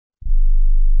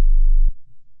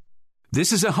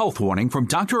This is a health warning from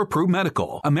Dr. Approved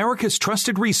Medical, America's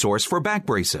trusted resource for back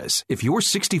braces. If you're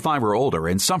 65 or older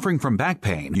and suffering from back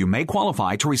pain, you may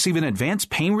qualify to receive an advanced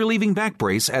pain-relieving back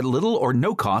brace at little or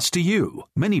no cost to you.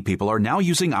 Many people are now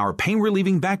using our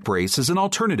pain-relieving back brace as an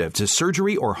alternative to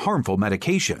surgery or harmful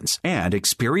medications and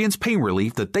experience pain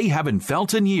relief that they haven't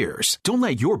felt in years. Don't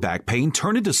let your back pain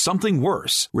turn into something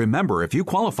worse. Remember, if you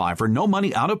qualify for no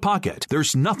money out of pocket,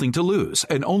 there's nothing to lose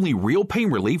and only real pain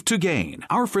relief to gain.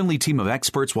 Our friendly team of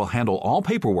experts will handle all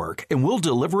paperwork and will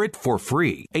deliver it for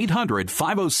free.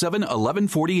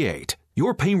 800-507-1148.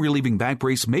 Your pain-relieving back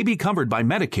brace may be covered by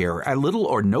Medicare at little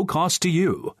or no cost to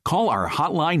you. Call our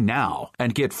hotline now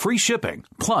and get free shipping,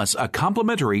 plus a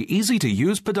complimentary,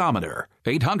 easy-to-use pedometer.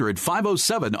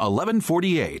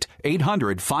 800-507-1148.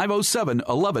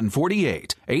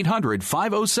 800-507-1148.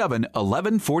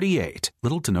 800-507-1148.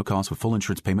 Little to no cost with full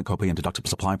insurance payment, copay, and deductible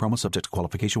supply promo subject to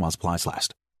qualification while supplies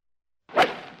last.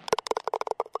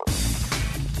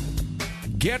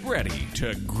 Get ready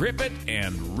to grip it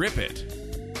and rip it.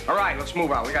 All right, let's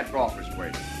move on. We got golfers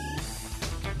waiting.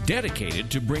 Dedicated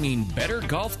to bringing better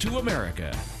golf to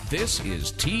America, this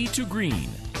is Tee to Green,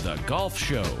 the golf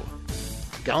show.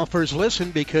 Golfers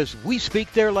listen because we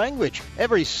speak their language.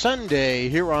 Every Sunday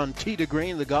here on Tee to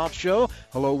Green, the golf show.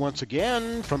 Hello once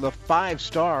again from the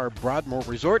 5-star Broadmoor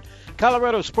Resort,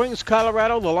 Colorado Springs,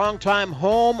 Colorado, the longtime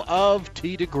home of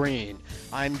Tee to Green.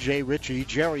 I'm Jay Ritchie.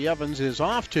 Jerry Evans is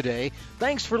off today.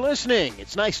 Thanks for listening.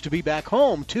 It's nice to be back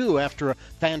home, too, after a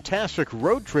fantastic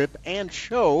road trip and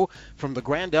show from the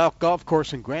Grand Elk Golf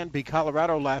Course in Granby,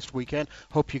 Colorado last weekend.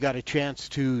 Hope you got a chance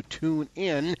to tune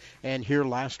in and hear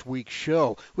last week's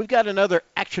show. We've got another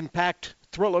action-packed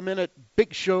thrill-a-minute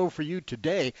big show for you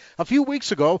today. A few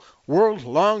weeks ago, World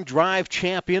Long Drive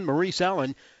champion Maurice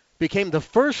Allen became the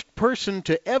first person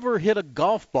to ever hit a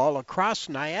golf ball across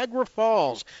Niagara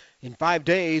Falls. In 5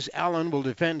 days, Allen will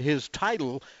defend his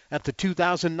title at the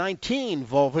 2019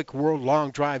 Volvic World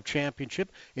Long Drive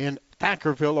Championship in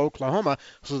Thackerville, Oklahoma.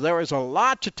 So there is a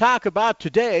lot to talk about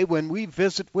today when we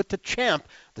visit with the champ,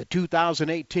 the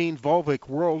 2018 Volvic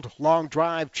World Long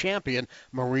Drive champion,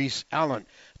 Maurice Allen.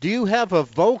 Do you have a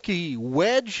Vokey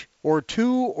wedge or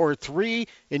 2 or 3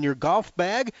 in your golf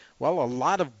bag? Well, a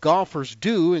lot of golfers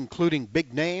do, including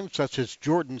big names such as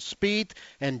Jordan Spieth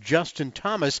and Justin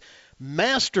Thomas.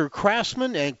 Master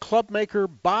craftsman and clubmaker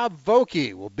Bob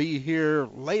Vokey will be here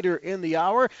later in the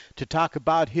hour to talk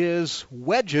about his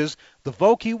wedges, the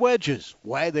Vokey wedges,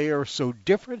 why they are so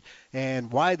different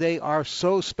and why they are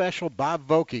so special. Bob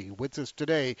Vokey with us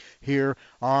today here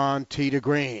on Tee to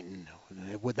Green.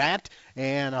 With that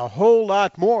and a whole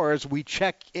lot more as we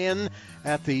check in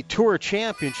at the Tour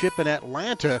Championship in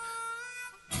Atlanta.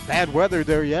 Bad weather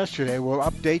there yesterday. We'll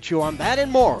update you on that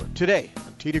and more today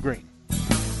on Tee to Green.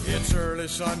 It's early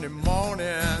Sunday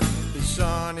morning, the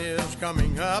sun is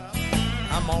coming up.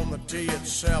 I'm on the tee at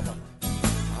 7,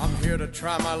 I'm here to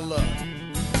try my luck.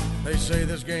 They say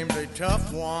this game's a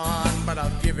tough one, but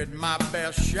I'll give it my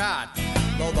best shot.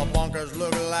 Though the bunkers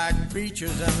look like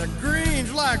beaches and the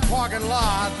greens like parking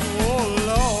lots. Oh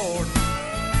Lord,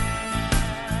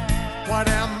 what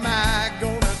am I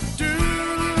gonna do?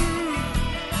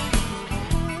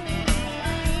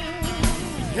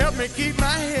 Help me keep my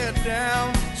head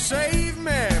down, save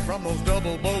me from those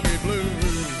double bogey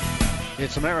blues.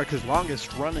 It's America's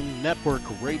longest-running network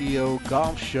radio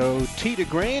golf show, Tee to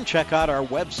Green. Check out our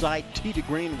website,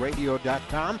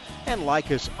 teetogreenradio.com, and like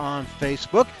us on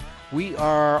Facebook. We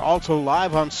are also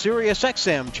live on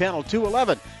SiriusXM, Channel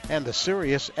 211, and the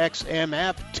SiriusXM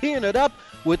app. Teeing it up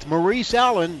with Maurice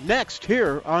Allen next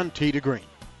here on Tee to Green.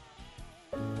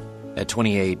 At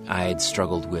 28, I had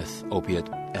struggled with opiate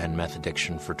and meth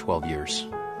addiction for 12 years.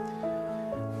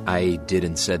 I did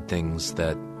and said things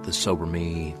that the sober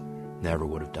me never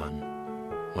would have done.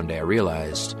 One day I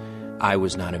realized I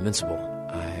was not invincible.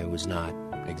 I was not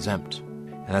exempt.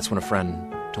 And that's when a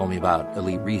friend told me about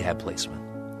Elite Rehab Placement.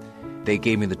 They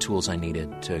gave me the tools I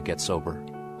needed to get sober,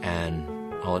 and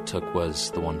all it took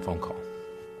was the one phone call.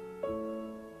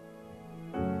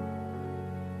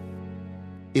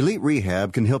 Elite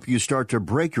Rehab can help you start to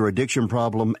break your addiction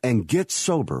problem and get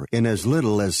sober in as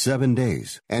little as 7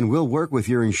 days. And we'll work with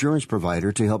your insurance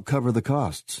provider to help cover the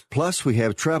costs. Plus, we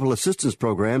have travel assistance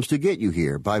programs to get you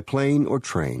here by plane or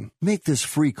train. Make this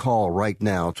free call right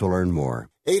now to learn more.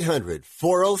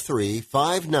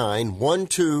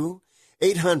 800-403-5912.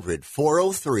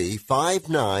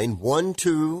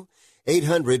 800-403-5912.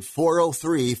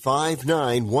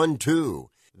 800-403-5912.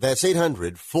 That's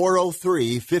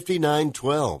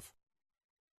 800-403-5912.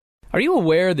 Are you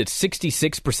aware that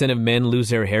 66% of men lose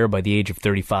their hair by the age of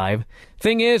 35?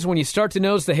 Thing is, when you start to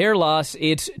notice the hair loss,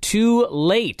 it's too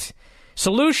late.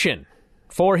 Solution.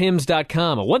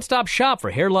 ForHims.com, a one-stop shop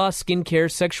for hair loss,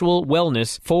 skincare, sexual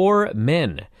wellness for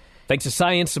men. Thanks to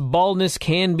science, baldness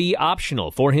can be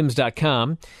optional.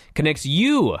 ForHims.com connects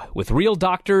you with real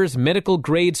doctors'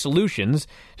 medical-grade solutions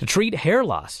to treat hair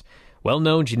loss.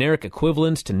 Well-known generic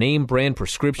equivalents to name-brand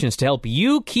prescriptions to help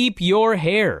you keep your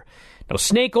hair. No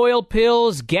snake oil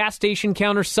pills, gas station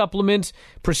counter supplements,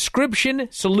 prescription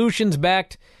solutions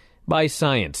backed by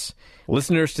science.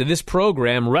 Listeners to this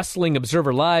program, Wrestling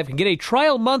Observer Live, can get a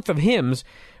trial month of Hims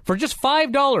for just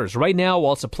 $5 right now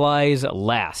while supplies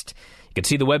last. You can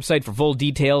see the website for full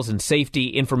details and safety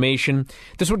information.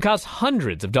 This would cost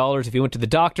hundreds of dollars if you went to the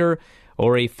doctor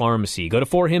or a pharmacy. Go to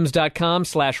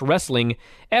forhims.com/wrestling,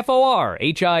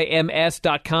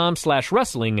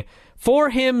 FORHIMS.com/wrestling,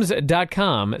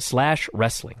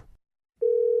 forhims.com/wrestling.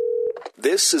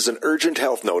 This is an urgent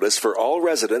health notice for all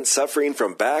residents suffering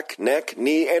from back, neck,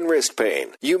 knee, and wrist pain.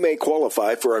 You may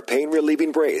qualify for a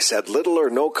pain-relieving brace at little or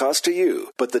no cost to you,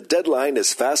 but the deadline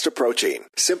is fast approaching.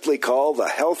 Simply call the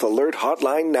Health Alert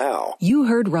Hotline now. You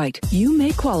heard right. You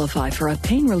may qualify for a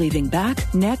pain-relieving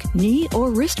back, neck, knee, or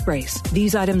wrist brace.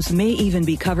 These items may even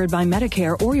be covered by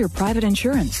Medicare or your private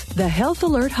insurance. The Health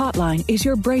Alert Hotline is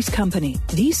your brace company.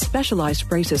 These specialized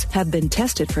braces have been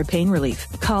tested for pain relief.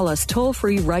 Call us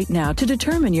toll-free right now to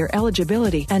determine your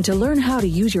eligibility and to learn how to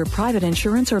use your private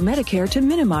insurance or Medicare to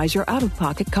minimize your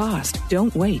out-of-pocket cost.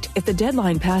 Don't wait. If the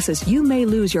deadline passes, you may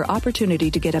lose your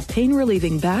opportunity to get a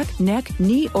pain-relieving back, neck,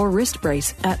 knee, or wrist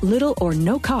brace at little or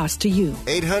no cost to you.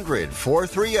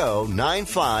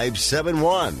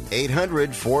 800-430-9571.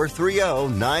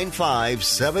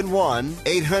 800-430-9571.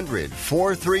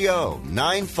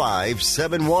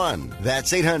 800-430-9571.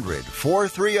 That's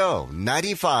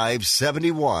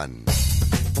 800-430-9571.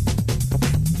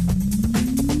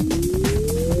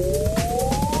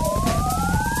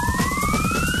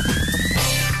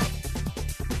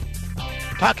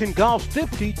 Talking golf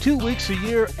 52 weeks a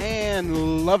year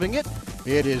and loving it.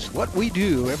 It is what we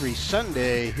do every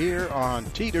Sunday here on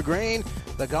Tee to Green,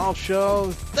 the golf show.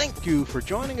 Thank you for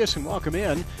joining us and welcome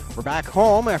in. We're back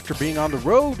home after being on the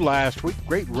road last week.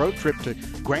 Great road trip to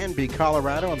Granby,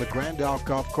 Colorado on the Grand Elk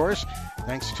Golf Course.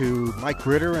 Thanks to Mike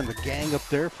Ritter and the gang up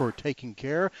there for taking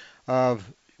care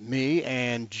of me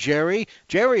and Jerry.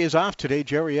 Jerry is off today.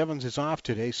 Jerry Evans is off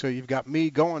today, so you've got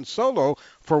me going solo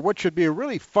for what should be a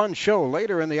really fun show.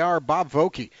 Later in the hour, Bob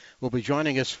Vokey will be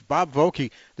joining us. Bob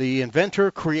Vokey, the inventor,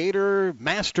 creator,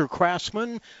 master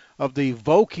craftsman of the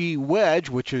Vokey wedge,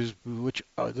 which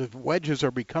the wedges are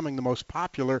becoming the most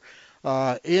popular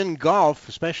in golf,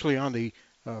 especially on the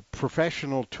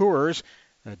professional tours.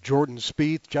 Jordan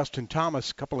Spieth, Justin Thomas,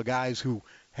 a couple of guys who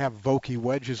have Vokey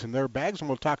wedges in their bags, and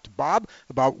we'll talk to Bob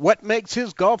about what makes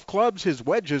his golf clubs, his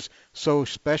wedges, so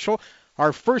special.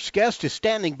 Our first guest is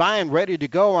standing by and ready to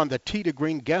go on the Tee to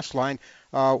Green guest line.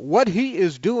 What he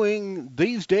is doing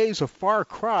these days, a far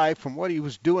cry from what he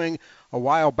was doing a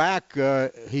while back.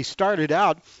 He started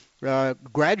out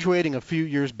graduating a few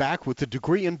years back with a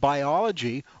degree in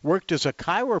biology, worked as a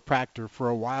chiropractor for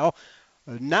a while.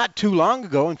 Not too long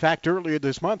ago, in fact, earlier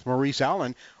this month, Maurice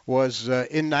Allen was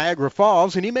in Niagara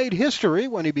Falls, and he made history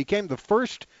when he became the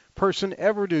first person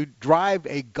ever to drive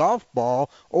a golf ball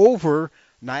over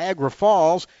Niagara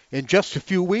Falls. In just a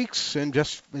few weeks, and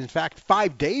just, in fact,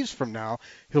 5 days from now,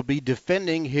 he'll be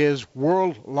defending his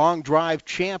World Long Drive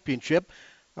Championship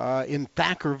in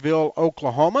Thackerville,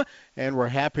 Oklahoma, and we're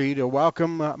happy to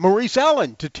welcome Maurice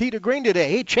Allen to Tee to Green today.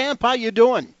 Hey, champ, how you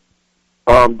doing?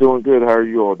 I'm doing good. How are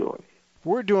you all doing?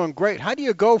 We're doing great. How do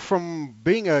you go from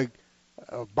being a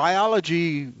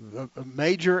biology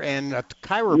major and a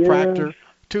chiropractor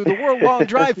to the World Long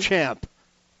Drive champ?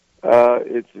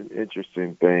 It's an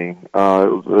interesting thing. It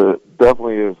was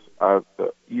definitely is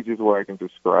the easiest way I can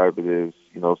describe it is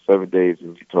 7 days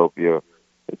in Utopia.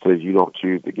 It says you don't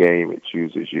choose the game; it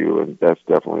chooses you, and that's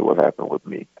definitely what happened with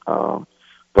me.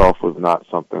 Golf was not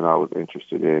something I was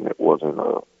interested in. It wasn't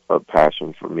a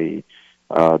passion for me.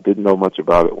 Didn't know much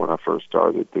about it when I first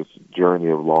started this journey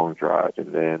of long drive,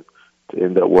 and then to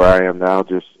end up where I am now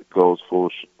just goes full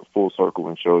circle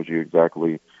and shows you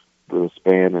exactly the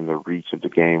span and the reach of the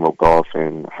game of golf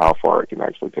and how far it can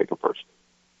actually take a person.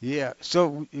 Yeah,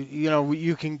 so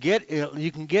you can get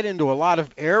into a lot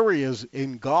of areas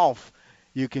in golf.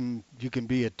 You can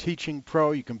be a teaching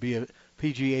pro, you can be a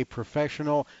PGA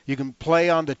professional, you can play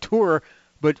on the tour.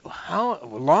 But how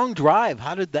long drive?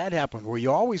 How did that happen? Were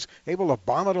you always able to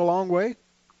bomb it a long way?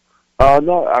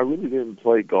 No, I really didn't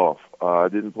play golf. I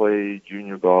didn't play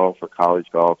junior golf or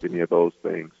college golf, any of those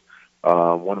things.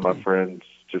 One of my friends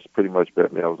just pretty much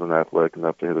bet me I was an athletic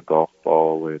enough to hit a golf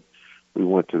ball, and we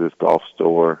went to this golf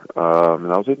store,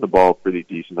 and I was hitting the ball pretty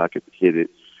decent. I could hit it,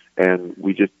 and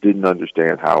we just didn't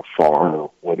understand how far,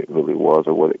 what it really was,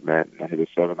 or what it meant. And I hit a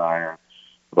 7-iron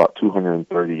about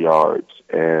 230 yards,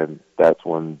 and that's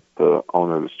when the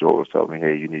owner of the store was telling me,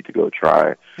 hey, you need to go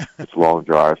try this long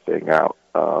drive thing out.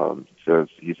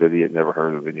 He said he had never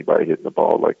heard of anybody hitting the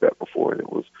ball like that before, and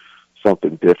it was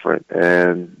something different.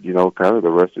 And, kind of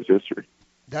the rest is history.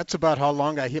 That's about how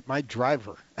long I hit my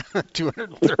driver,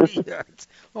 230 yards.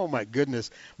 Oh, my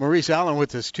goodness. Maurice Allen with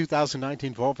this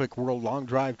 2019 Volvic World Long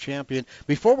Drive Champion.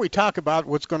 Before we talk about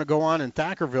what's going to go on in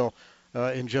Thackerville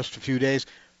in just a few days,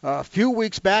 a few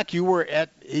weeks back you were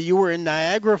in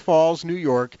Niagara Falls, New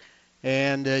York,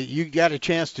 and you got a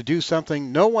chance to do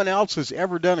something no one else has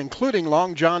ever done, including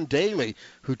Long John Daly,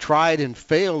 who tried and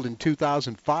failed in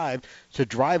 2005 to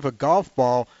drive a golf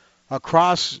ball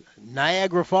across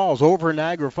Niagara Falls, over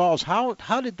Niagara Falls. How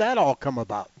did that all come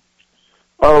about?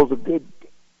 Oh, it was a good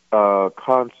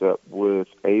concept with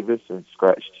Avis and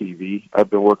Scratch TV. I've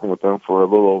been working with them for a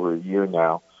little over a year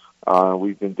now.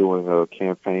 We've been doing a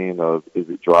campaign of Is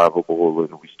It Drivable,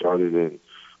 and we started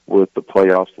with the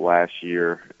playoffs last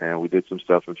year, and we did some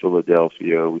stuff in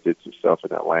Philadelphia. We did some stuff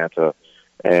in Atlanta.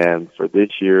 And for this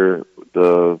year,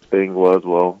 the thing was,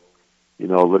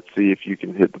 let's see if you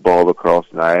can hit the ball across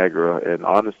Niagara. And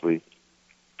honestly,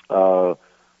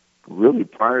 really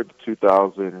prior to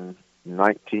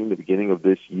 2019, the beginning of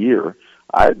this year,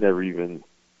 I had never even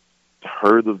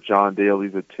heard of John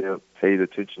Daly's attempt, paid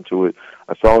attention to it.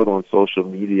 I saw it on social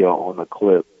media on a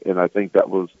clip, and I think that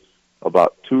was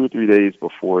about 2 or 3 days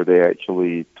before they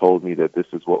actually told me that this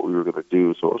is what we were going to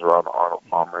do. So it was around the Arnold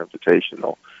Palmer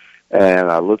Invitational.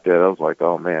 And I looked at it, I was like,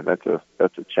 oh man, that's a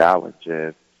challenge.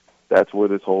 And that's where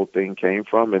this whole thing came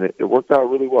from, and it worked out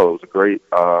really well. It was a great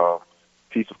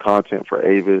piece of content for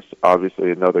Avis,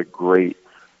 obviously another great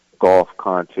golf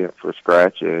content for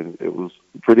Scratch, and it was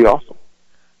pretty awesome.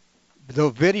 The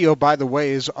video, by the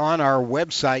way, is on our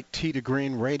website,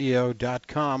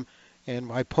 t2greenradio.com,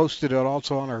 and I posted it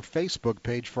also on our Facebook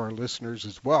page for our listeners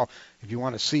as well. If you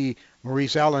want to see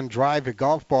Maurice Allen drive a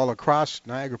golf ball across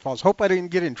Niagara Falls. Hope I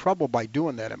didn't get in trouble by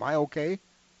doing that. Am I okay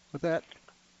with that?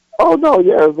 Oh, no,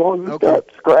 yeah, as long as it's got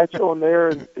Scratch on there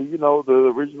and,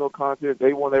 the original content,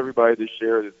 they want everybody to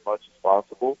share it as much as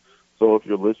possible. So if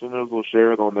your listeners will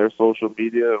share it on their social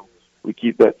media, we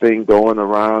keep that thing going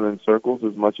around in circles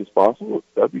as much as possible,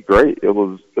 that'd be great. It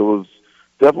was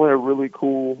definitely a really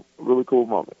cool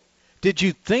moment. Did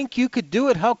you think you could do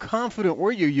it? How confident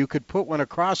were you could put one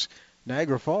across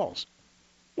Niagara Falls?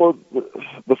 Well,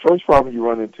 the first problem you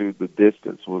run into, the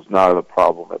distance, was not a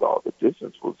problem at all. The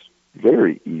distance was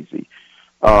very easy.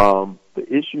 The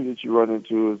issue that you run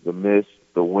into is the mist,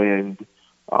 the wind,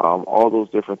 all those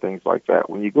different things like that.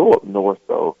 When you go up north,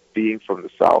 though, being from the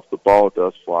south, the ball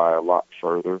does fly a lot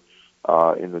further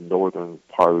in the northern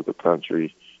part of the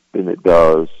country than it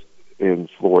does in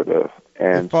Florida.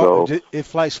 And it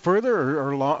flies further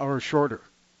or shorter?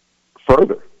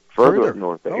 Further up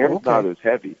north. The air's not as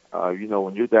heavy.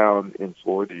 When you're down in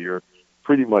Florida, you're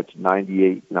pretty much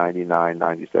 98, 99,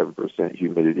 97%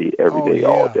 humidity every day,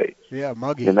 all day. Yeah,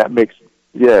 muggy. And that makes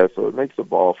the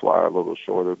ball fly a little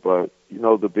shorter. But,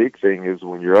 the big thing is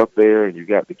when you're up there and you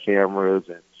got the cameras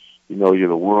and, you're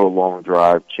the world long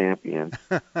drive champion,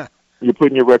 you're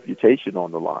putting your reputation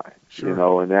on the line,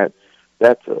 sure. And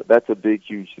that's a big,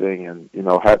 huge thing. And,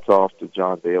 hats off to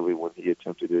John Daly when he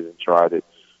attempted it and tried it.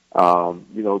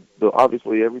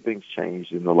 Obviously everything's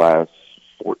changed in the last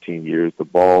 14 years. The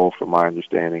ball, from my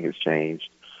understanding, has changed.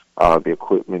 The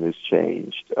equipment has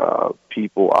changed.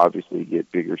 People obviously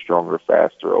get bigger, stronger,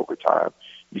 faster over time.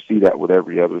 You see that with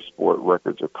every other sport.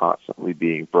 Records are constantly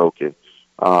being broken.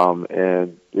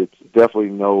 And it's definitely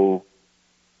no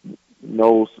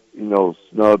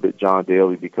snub at John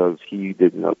Daly because he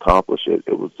didn't accomplish it.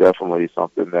 It was definitely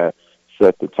something that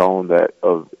set the tone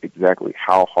of exactly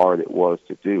how hard it was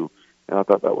to do. And I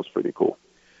thought that was pretty cool.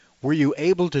 Were you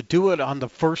able to do it on the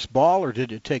first ball, or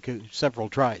did it take several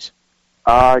tries?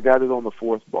 I got it on the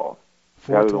fourth ball.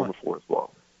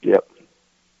 Yep.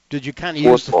 Did you kind of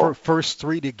use the first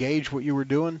three to gauge what you were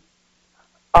doing?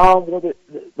 Well,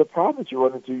 the problem that you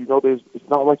run into, it's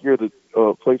not like you're at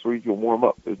a place where you can warm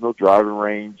up. There's no driving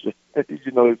range.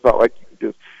 It's not like you can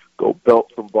just go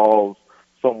belt some balls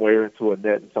somewhere into a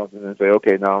net and something and say,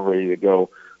 okay, now I'm ready to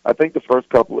go. I think the first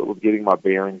couple, it was getting my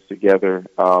bearings together.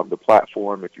 The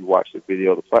platform, if you watch the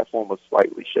video, the platform was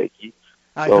slightly shaky.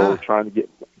 So trying to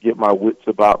get my wits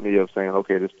about me of saying,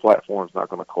 okay, this platform's not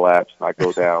going to collapse and I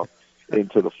go down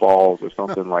into the falls or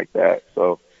something like that.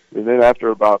 So, and then after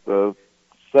about the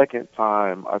second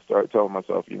time, I started telling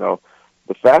myself, the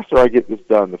faster I get this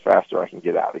done, the faster I can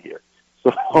get out of here.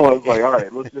 So I was like, all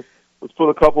right, let's put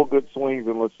a couple good swings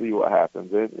and let's see what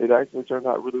happens. And it actually turned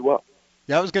out really well.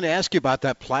 Yeah, I was going to ask you about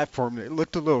that platform. It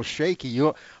looked a little shaky.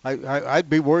 I'd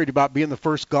be worried about being the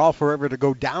first golfer ever to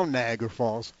go down Niagara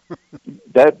Falls.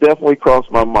 That definitely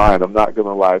crossed my mind. I'm not going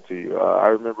to lie to you. I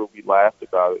remember we laughed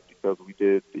about it because we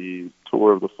did the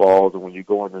tour of the falls, and when you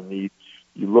go underneath,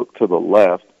 you look to the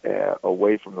left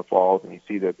away from the falls, and you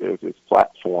see that there's this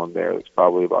platform there that's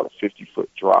probably about a 50-foot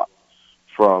drop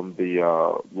from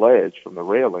the ledge, from the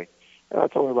railing. And I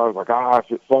told everybody, I was like,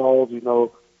 if it falls,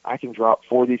 I can drop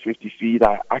 40, 50 feet.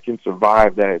 I can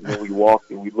survive that. And then we walked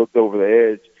and we looked over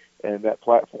the edge, and that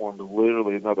platform was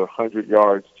literally another 100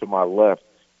 yards to my left.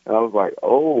 And I was like,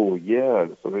 oh, yeah,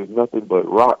 so there's nothing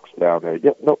but rocks down there.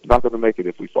 Yep, nope, not going to make it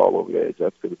if we fall over the edge.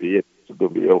 That's going to be it. It's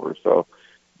going to be over. So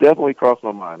definitely crossed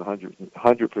my mind,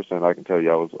 100%. I can tell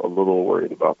you I was a little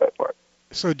worried about that part.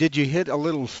 So did you hit a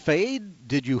little fade?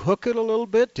 Did you hook it a little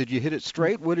bit? Did you hit it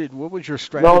straight? What was your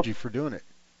strategy for doing it?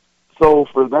 So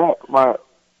for that,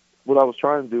 what I was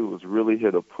trying to do was really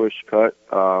hit a push cut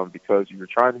because you're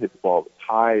trying to hit the ball as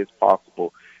high as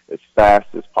possible, as fast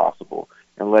as possible,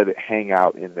 and let it hang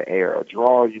out in the air. A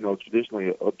draw, traditionally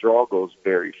a draw goes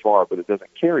very far, but it doesn't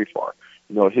carry far.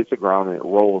 It hits the ground and it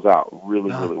rolls out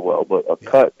really, really well. But a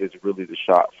cut is really the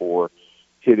shot for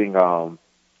hitting the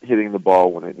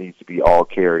ball when it needs to be all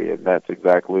carry, and that's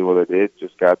exactly what I did.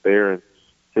 Just got there and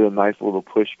hit a nice little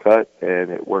push cut, and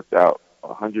it worked out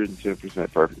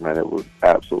 110% perfect, man. It was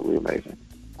absolutely amazing.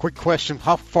 Quick question.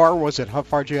 How far was it? How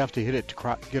far did you have to hit it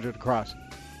to get it across?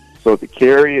 So to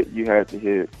carry it, you had to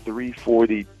hit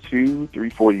 342,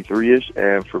 343-ish,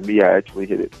 and for me, I actually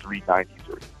hit it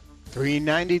 393.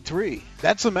 393.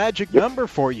 That's a magic number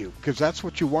for you because that's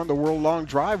what you won the World Long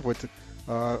Drive with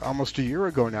almost a year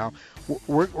ago now.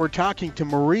 We're talking to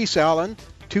Maurice Allen,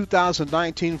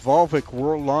 2019 Volvic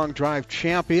World Long Drive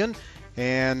champion.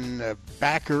 And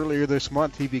back earlier this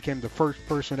month, he became the first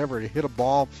person ever to hit a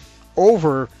ball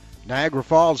over Niagara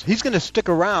Falls. He's going to stick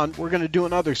around. We're going to do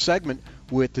another segment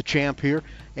with the champ here,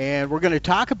 and we're going to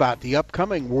talk about the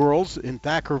upcoming Worlds in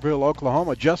Thackerville,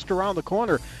 Oklahoma, just around the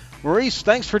corner. Maurice,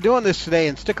 thanks for doing this today,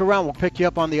 and stick around. We'll pick you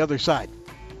up on the other side.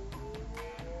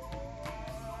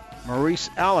 Maurice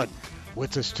Allen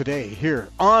with us today here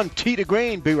on Tee to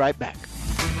Green. Be right back.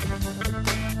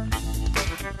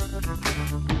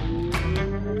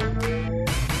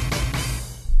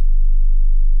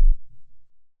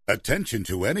 Attention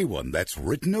to anyone that's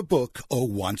written a book or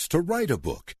wants to write a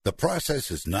book. The process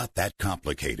is not that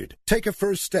complicated. Take a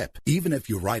first step. Even if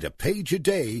you write a page a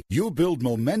day, you'll build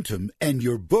momentum and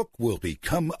your book will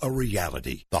become a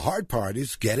reality. The hard part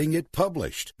is getting it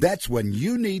published. That's when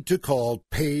you need to call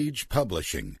Page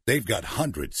Publishing. They've got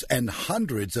hundreds and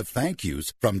hundreds of thank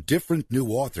yous from different new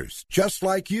authors, just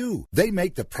like you. They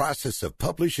make the process of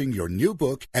publishing your new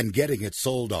book and getting it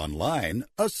sold online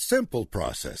a simple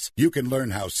process. You can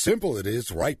learn how simple it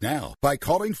is right now by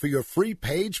calling for your free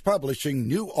Page Publishing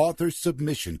New Author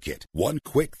Submission Kit. One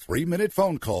quick 3-minute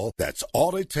phone call, that's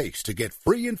all it takes to get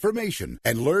free information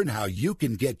and learn how you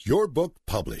can get your book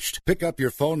published. Pick up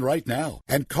your phone right now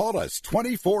and call us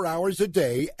 24 hours a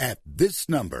day at this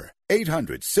number.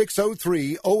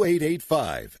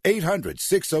 800-603-0885.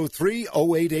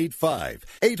 800-603-0885.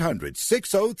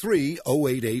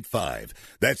 800-603-0885.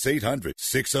 That's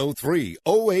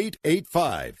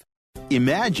 800-603-0885.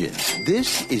 Imagine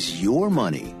this is your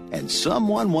money and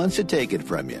someone wants to take it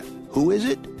from you. Who is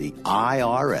it? The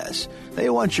IRS. They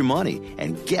want your money,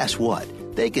 and guess what?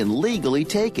 They can legally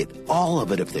take it, all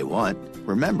of it if they want.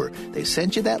 Remember, they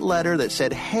sent you that letter that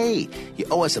said, hey, you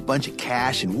owe us a bunch of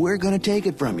cash and we're going to take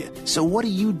it from you. So what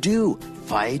do?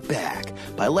 Fight back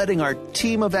by letting our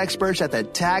team of experts at the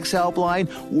Tax Helpline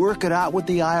work it out with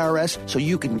the IRS so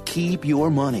you can keep your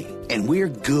money. And we're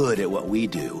good at what we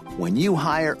do. When you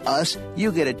hire us,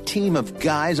 you get a team of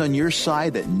guys on your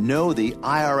side that know the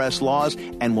IRS laws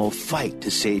and will fight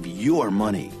to save your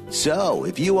money. So,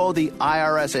 if you owe the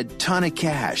IRS a ton of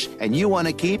cash and you want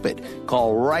to keep it,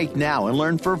 call right now and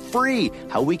learn for free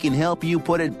how we can help you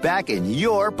put it back in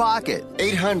your pocket.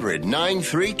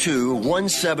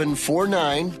 800-932-1749.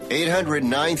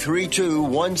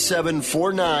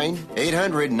 800-932-1749.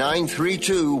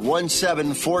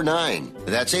 800-932-1749.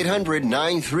 That's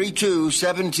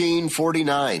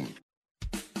 800-932-1749.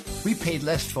 We pay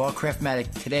less for our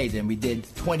Craftmatic today than we did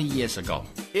 20 years ago.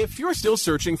 If you're still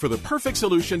searching for the perfect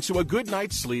solution to a good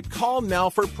night's sleep, call now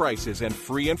for prices and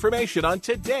free information on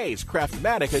today's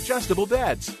Craftmatic adjustable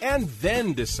beds. And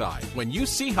then decide when you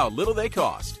see how little they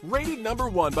cost. Rated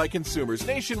 #1 by consumers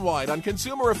nationwide on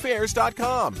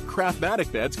ConsumerAffairs.com.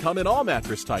 Craftmatic beds come in all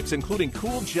mattress types, including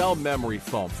cool gel memory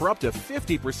foam for up to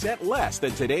 50% less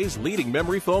than today's leading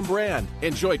memory foam brand.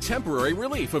 Enjoy temporary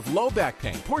relief of low back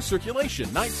pain, poor circulation,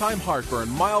 nighttime heartburn,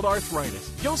 mild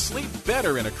arthritis. You'll sleep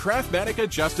better in a Craftmatic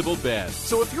adjustable bed.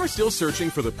 So if you're still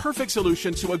searching for the perfect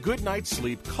solution to a good night's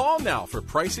sleep, call now for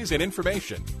prices and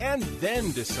information. And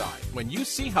then decide when you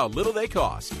see how little they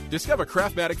cost. Discover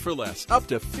Craftmatic for less, up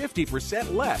to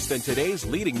 50% less than today's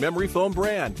leading memory foam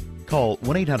brand. Call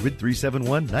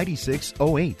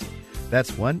 1-800-371-9608.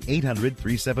 That's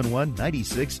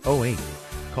 1-800-371-9608.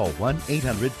 Call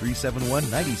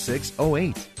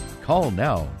 1-800-371-9608. Call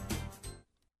now.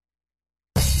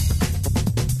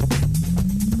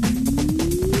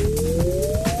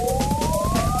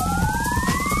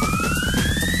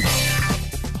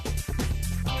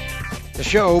 The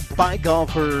show by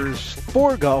golfers,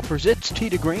 for golfers. It's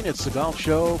Tee to Green. It's the Golf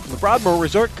Show from the Broadmoor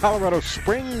Resort, Colorado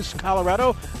Springs,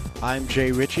 Colorado. I'm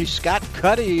Jay Ritchie. Scott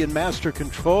Cuddy in Master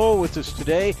Control with us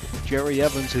today. Jerry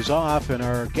Evans is off, and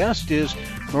our guest is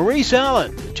Maurice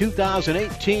Allen,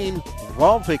 2018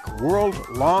 Volvic World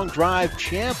Long Drive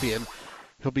Champion.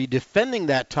 He'll be defending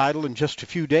that title in just a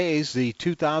few days. The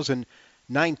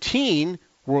 2019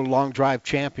 World Long Drive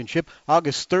Championship,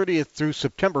 August 30th through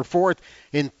September 4th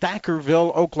in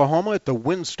Thackerville, Oklahoma at the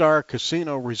WinStar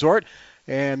Casino Resort.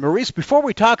 And Maurice, before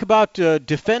we talk about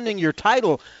defending your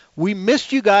title, we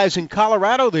missed you guys in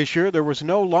Colorado this year. There was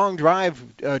no long drive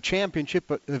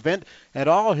championship event at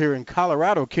all here in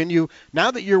Colorado. Can you, now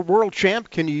that you're world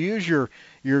champ, can you use your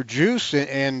juice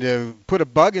and put a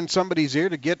bug in somebody's ear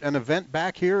to get an event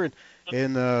back here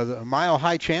in the Mile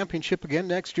High Championship again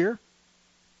next year?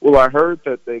 Well, I heard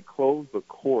that they closed the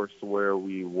course where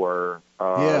we were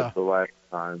the last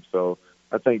time, so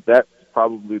I think that's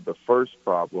probably the first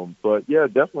problem. But, yeah,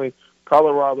 definitely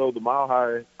Colorado, the Mile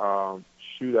High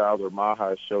Shootout or Mile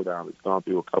High Showdown, it's gone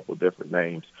through a couple of different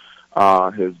names,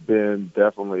 has been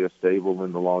definitely a staple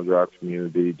in the long drive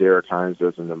community. Derek Hines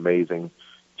does an amazing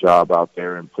job out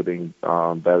there in putting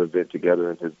that event together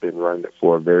and has been running it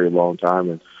for a very long time.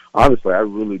 And honestly, I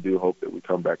really do hope that we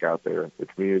come back out there. The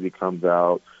community comes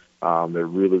out. They're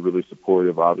really, really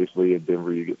supportive. Obviously, in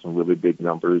Denver, you get some really big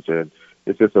numbers, and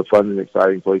it's just a fun and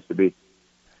exciting place to be.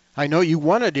 I know you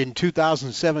won it in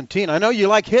 2017. I know you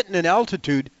like hitting in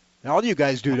altitude. All you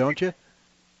guys do, don't you?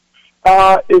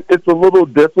 It's a little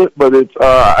different, but it's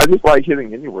I just like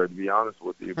hitting anywhere, to be honest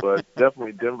with you. But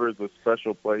definitely Denver is a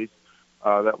special place.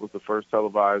 That was the first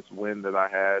televised win that I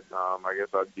had. I guess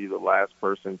I'd be the last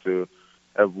person to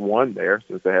have won there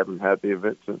since they haven't had the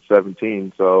event since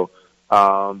 17. So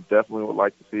definitely would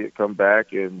like to see it come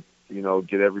back and,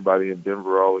 get everybody in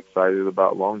Denver all excited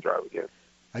about long drive again.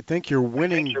 I think your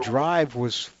winning drive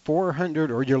was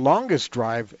 400, or your longest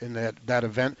drive in that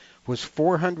event was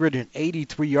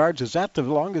 483 yards. Is that the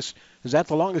longest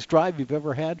drive you've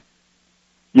ever had?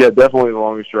 Yeah, definitely the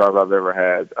longest drive I've ever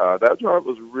had. That drive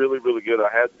was really, really good. I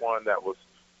had one that was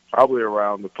probably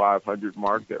around the 500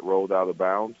 mark that rolled out of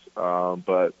bounds,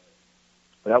 but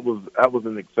that was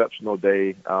an exceptional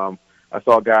day. I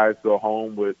saw guys go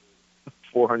home with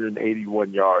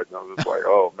 481 yards, and I was just like,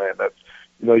 oh man, that's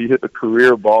you hit the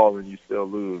career ball and you still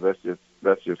lose.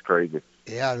 That's just crazy.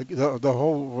 Yeah, the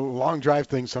whole long drive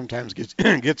thing sometimes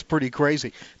gets pretty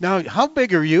crazy. Now, how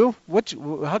big are you?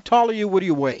 How tall are you? What do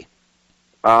you weigh?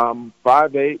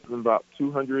 5'8" and about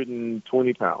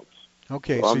 220 pounds.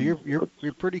 Okay, so you're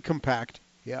pretty compact.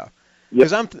 Yeah.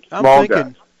 Because I'm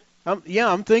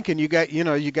thinking you got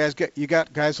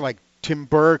guys like Tim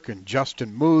Burke and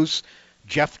Justin Moose,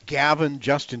 Jeff Gavin,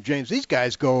 Justin James. These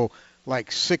guys go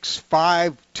like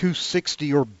 6'5",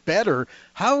 260 or better.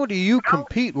 How do you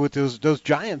compete with those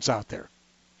giants out there?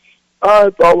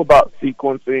 It's all about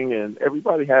sequencing, and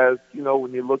everybody has,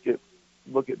 when you look at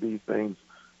these things,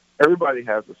 everybody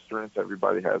has a strength,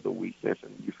 everybody has a weakness,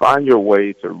 and you find your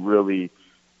way to really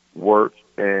work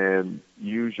and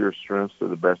use your strengths to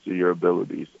the best of your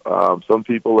abilities. Some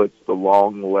people, it's the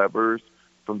long levers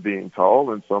from being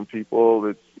tall, and some people,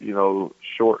 it's,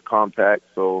 short, compact,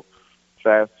 so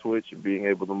fast twitch and being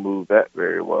able to move that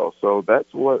very well. So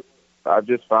that's what I've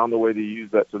just found a way to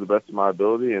use that to the best of my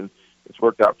ability, and it's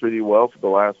worked out pretty well for the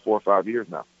last 4 or 5 years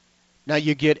now. Now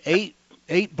you get eight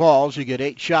balls, you get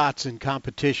 8 shots in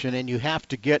competition, and you have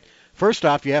to get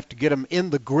them in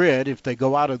the grid. If they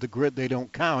go out of the grid, they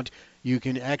don't count. You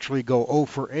can actually go 0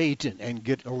 for 8 and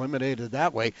get eliminated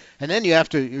that way. And then you have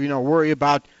to, worry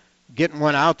about getting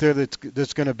one out there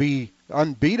that's going to be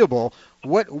unbeatable.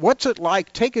 What's it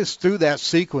like? Take us through that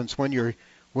sequence when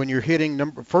you're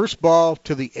hitting first ball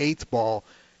to the 8th ball,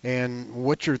 and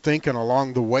what you're thinking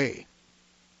along the way.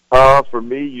 For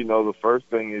me, the first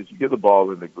thing is you get the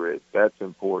ball in the grid. That's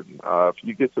important. If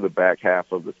you get to the back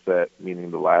half of the set,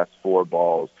 meaning the last 4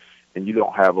 balls, and you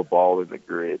don't have a ball in the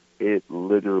grid, it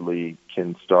literally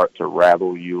can start to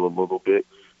rattle you a little bit.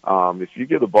 If you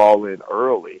get the ball in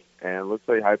early, and let's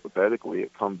say hypothetically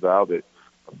it comes out at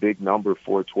a big number,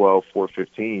 412,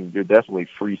 415, you're definitely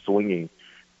free swinging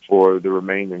for the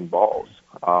remaining balls.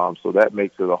 So that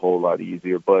makes it a whole lot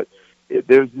easier. But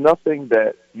there's nothing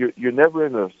that you're never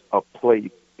in a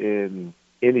place in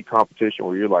any competition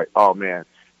where you're like, oh man,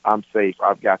 I'm safe,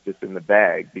 I've got this in the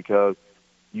bag, because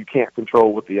you can't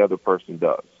control what the other person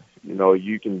does.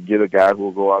 You can get a guy who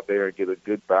will go out there and get a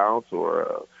good bounce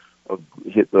or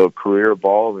hit the career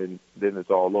ball, and then it's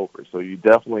all over. So you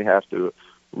definitely have to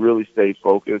really stay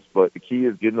focused. But the key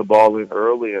is getting the ball in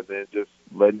early and then just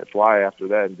letting it fly after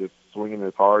that and just swinging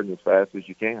as hard and as fast as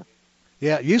you can.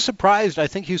 Yeah, I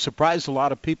think you surprised a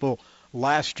lot of people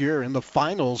last year in the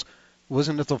finals.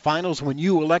 Wasn't it the finals when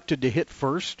you elected to hit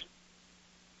first?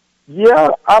 Yeah,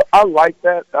 I like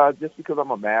that just because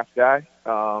I'm a math guy.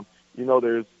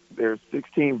 There's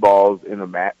 16 balls in a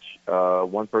match.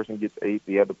 One person gets 8,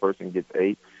 the other person gets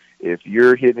 8. If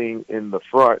you're hitting in the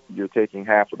front, you're taking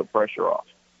half of the pressure off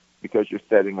because you're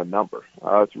setting a number.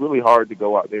 It's really hard to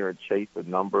go out there and chase a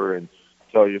number and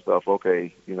tell yourself,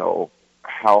 okay,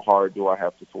 how hard do I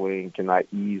have to swing? Can I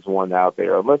ease one out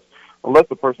there? Unless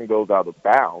the person goes out of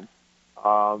bounds,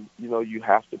 you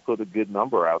have to put a good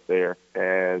number out there.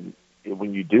 And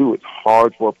when you do, it's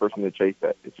hard for a person to chase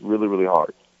that. It's really, really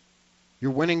hard.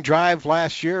 Your winning drive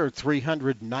last year,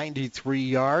 393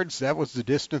 yards. That was the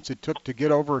distance it took to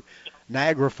get over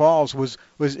Niagara Falls.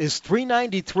 Is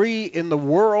 393 in the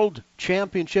World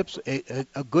Championships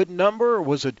a good number, or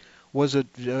was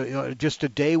it just a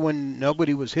day when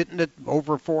nobody was hitting it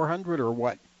over 400, or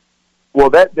what? Well,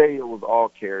 that day it was all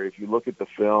carry. If you look at the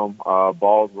film,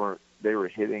 balls they were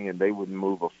hitting and they wouldn't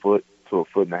move a foot to a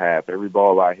foot and a half. Every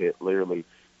ball I hit literally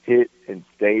hit and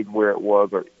stayed where it was,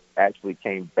 or actually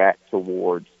came back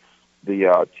towards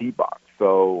the tee box.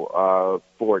 So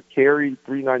for a carry,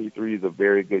 393 is a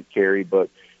very good carry. But,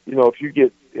 if you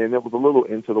get, and it was a little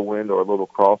into the wind or a little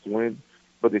crosswind,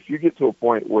 but if you get to a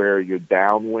point where you're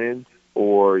downwind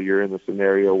or you're in a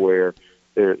scenario where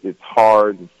it's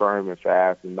hard and firm and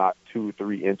fast and not 2 or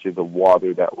 3 inches of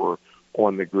water that were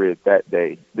on the grid that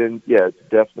day, then, yeah, it's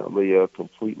definitely a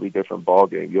completely different ball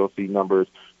game. You'll see numbers.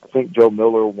 I think Joe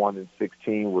Miller won in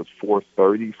 16 was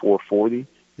 430, 440,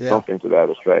 something to that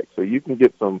effect. So you can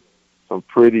get some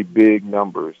pretty big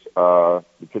numbers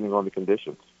depending on the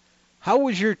conditions. How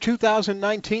was your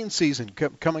 2019 season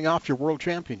coming off your World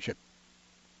Championship?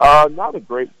 Not a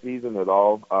great season at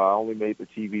all. I only made the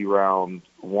TV round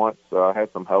once. I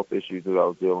had some health issues that I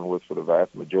was dealing with for the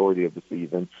vast majority of the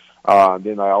season.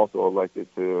 Then I also elected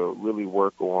to really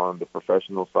work on the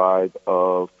professional side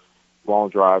of long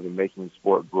drive and making the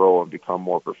sport grow and become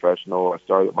more professional. I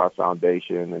started my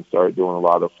foundation and started doing a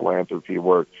lot of philanthropy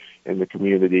work in the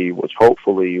community, which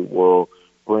hopefully will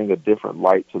bring a different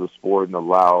light to the sport and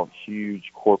allow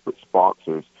huge corporate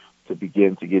sponsors to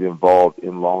begin to get involved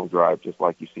in long drive, just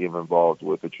like you see them involved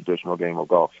with the traditional game of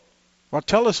golf. Well,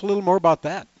 tell us a little more about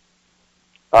that.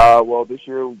 Well, this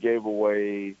year we gave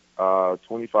away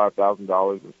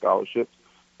 $25,000 in scholarships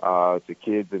to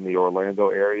kids in the Orlando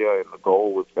area, and the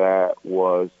goal with that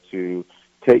was to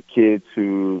take kids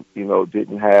who,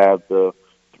 didn't have the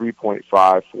 3.5,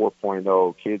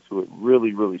 4.0, kids who had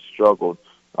really, really struggled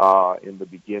in the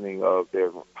beginning of their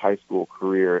high school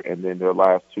career, and then their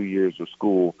last 2 years of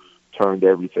school turned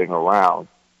everything around,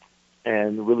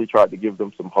 and really tried to give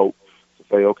them some hope to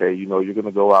say, okay, you're going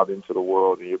to go out into the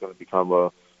world and you're going to become a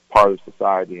part of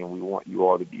society, and we want you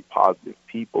all to be positive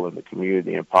people in the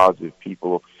community and positive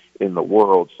people in the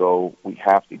world. So we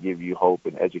have to give you hope,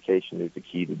 and education is the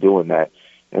key to doing that.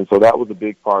 And so that was a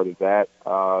big part of that.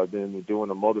 Then we're doing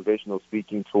a motivational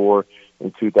speaking tour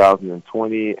in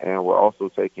 2020, and we're also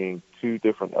taking 2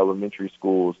 different elementary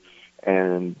schools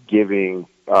and giving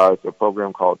it's a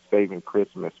program called Saving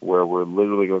Christmas, where we're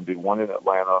literally going to do one in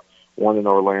Atlanta, one in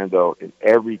Orlando, and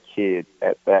every kid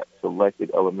at that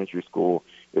selected elementary school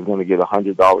is going to get a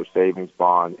 $100 savings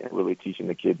bond, and really teaching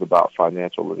the kids about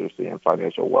financial literacy and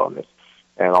financial wellness.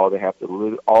 And all they have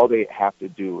to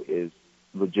do is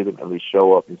legitimately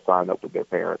show up and sign up with their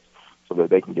parents so that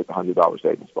they can get the $100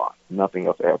 savings bond. Nothing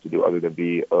else they have to do other than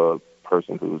be a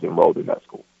person who's enrolled in that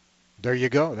school. There you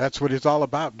go. That's what it's all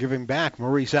about, giving back.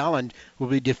 Maurice Allen will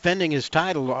be defending his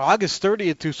title August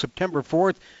 30th to September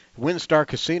 4th, WinStar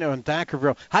Casino in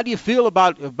Thackerville. How do you feel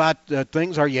about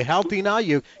things? Are you healthy now?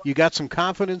 You got some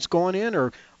confidence going in,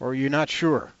 or are you not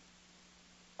sure?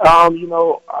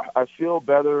 I feel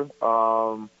better.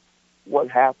 What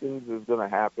happens is going to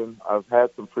happen. I've had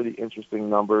some pretty interesting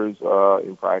numbers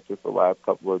in practice the last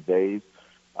couple of days,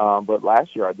 but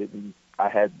last year I didn't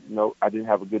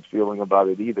have a good feeling about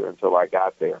it either until I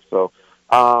got there. So,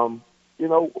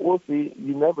 we'll see.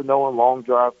 You never know in long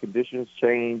drive. Conditions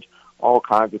change. All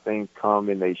kinds of things come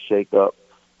and they shake up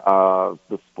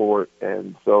the sport.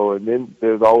 And then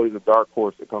there's always a dark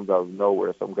horse that comes out of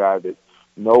nowhere, some guy that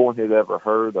no one had ever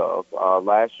heard of.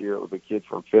 Last year it was a kid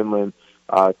from Finland,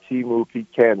 Teemu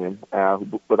Pitkänen,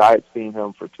 but I had seen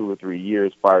him for 2 or 3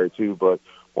 years prior to, but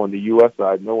on the U.S.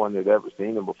 side, no one had ever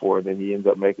seen him before, and then he ends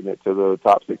up making it to the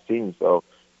top 16. So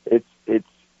it's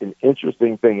an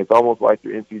interesting thing. It's almost like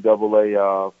your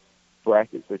NCAA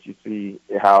brackets that you see,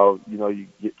 how, you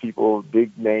get people,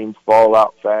 big names fall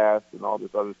out fast and all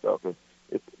this other stuff. And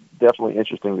it's definitely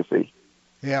interesting to see.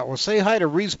 Yeah, well, say hi to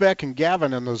Riesbeck and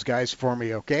Gavin and those guys for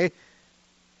me, okay?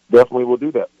 Definitely will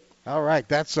do that. All right,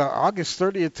 that's August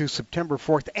 30th to September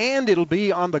 4th, and it'll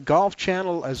be on the Golf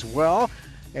Channel as well.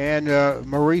 And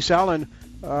Maurice Allen,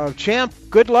 champ,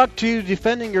 good luck to you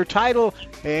defending your title,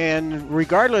 and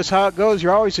regardless how it goes,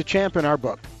 you're always a champ in our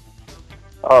book.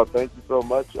 Oh, thank you so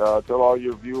much. Tell all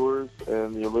your viewers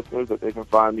and your listeners that they can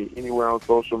find me anywhere on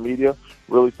social media.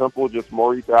 Really simple, just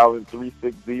Maurice Allen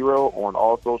 360 on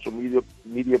all social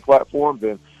media platforms.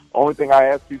 And only thing I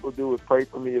ask people to do is pray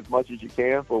for me as much as you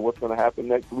can for what's going to happen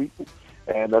next week.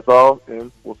 And that's all,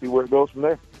 and we'll see where it goes from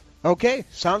there. Okay,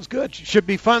 sounds good. Should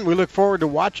be fun. We look forward to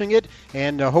watching it,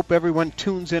 and hope everyone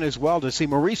tunes in as well to see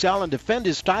Maurice Allen defend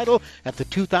his title at the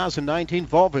 2019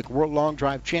 Volvic World Long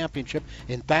Drive Championship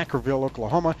in Thackerville,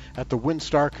 Oklahoma at the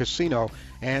WinStar Casino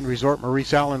and Resort.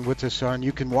 Maurice Allen with us on.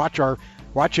 You can watch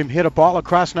him hit a ball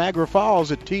across Niagara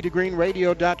Falls at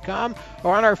tdegreenradio.com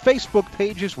or on our Facebook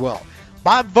page as well.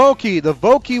 Bob Vokey, the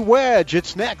Vokey Wedge.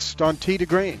 It's next on Tee to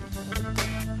Green.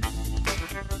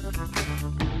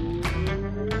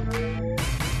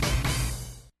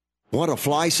 Want to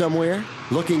fly somewhere?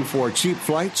 Looking for cheap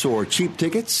flights or cheap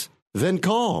tickets? Then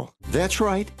call. That's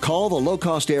right. Call the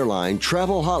low-cost airline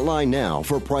travel hotline now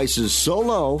for prices so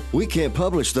low we can't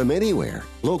publish them anywhere.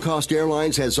 Low Cost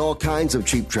Airlines has all kinds of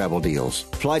cheap travel deals.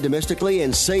 Fly domestically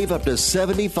and save up to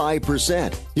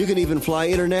 75%. You can even fly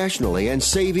internationally and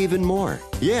save even more.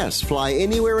 Yes, fly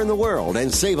anywhere in the world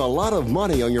and save a lot of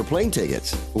money on your plane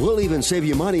tickets. We'll even save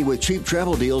you money with cheap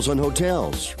travel deals on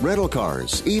hotels, rental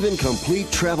cars, even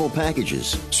complete travel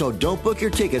packages. So don't book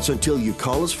your tickets until you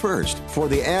call us first for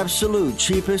the absolute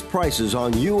cheapest prices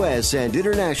on U.S. and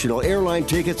international airline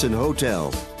tickets and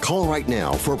hotels. Call right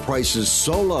now for prices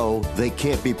so low they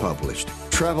can't be published.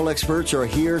 Travel experts are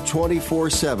here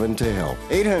 24/7 to help.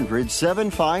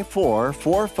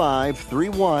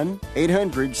 800-754-4531.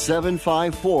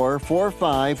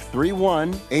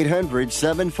 800-754-4531.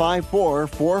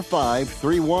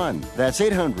 800-754-4531. That's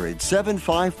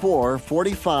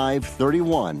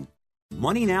 800-754-4531.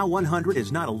 Money Now 100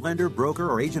 is not a lender, broker,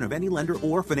 or agent of any lender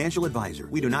or financial advisor.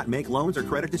 We do not make loans or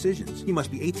credit decisions. You must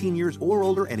be 18 years or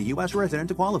older and a U.S. resident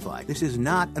to qualify. This is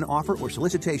not an offer or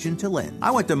solicitation to lend.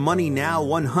 I went to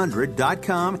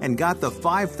MoneyNow100.com and got the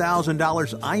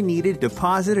 $5,000 I needed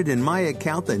deposited in my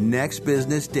account the next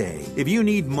business day. If you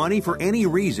need money for any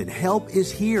reason, help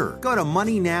is here. Go to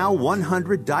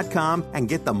MoneyNow100.com and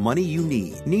get the money you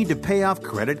need. Need to pay off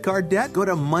credit card debt? Go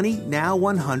to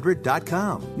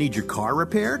MoneyNow100.com. Need your car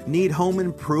repaired? Need home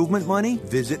improvement money?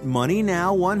 Visit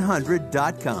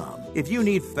MoneyNow100.com. If you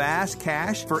need fast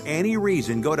cash for any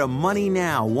reason, go to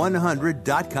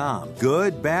MoneyNow100.com.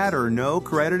 Good, bad, or no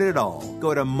credit at all.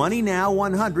 Go to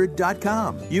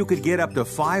MoneyNow100.com. You could get up to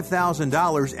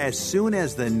 $5,000 as soon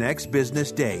as the next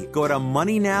business day. Go to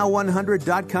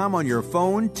MoneyNow100.com on your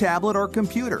phone, tablet, or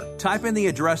computer. Type in the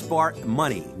address bar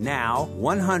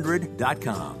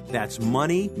MoneyNow100.com. That's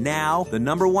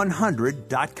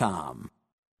MoneyNow100.com.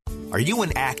 Are you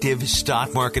an active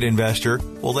stock market investor?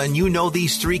 Well, then you know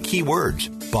these three key words: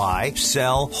 buy,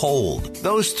 sell, hold.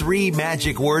 Those three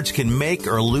magic words can make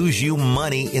or lose you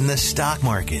money in the stock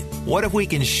market. What if we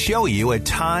can show you a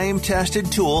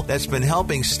time-tested tool that's been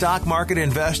helping stock market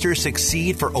investors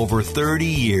succeed for over 30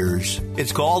 years?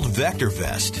 It's called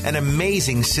VectorVest, an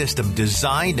amazing system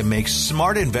designed to make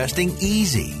smart investing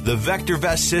easy. The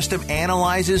VectorVest system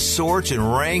analyzes, sorts,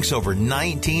 and ranks over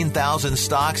 19,000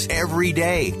 stocks every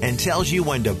day and tells you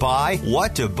when to buy,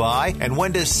 what to buy, and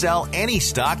when to sell any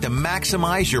stock to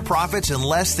maximize your profits in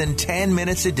less than 10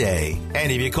 minutes a day.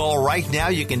 And if you call right now,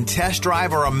 you can test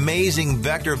drive our amazing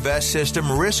Vector Vest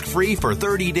system risk-free for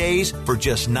 30 days for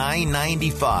just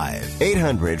 $9.95.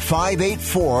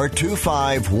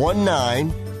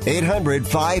 800-584-2519.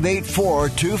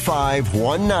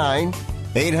 800-584-2519.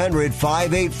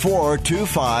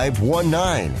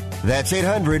 800-584-2519. That's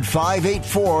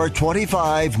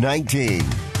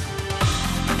 800-584-2519.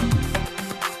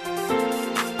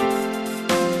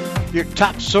 Your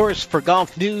top source for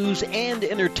golf news and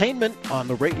entertainment on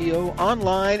the radio,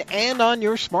 online, and on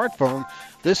your smartphone.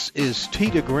 This is Tee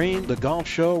to Green, the golf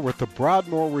show with the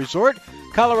Broadmoor Resort,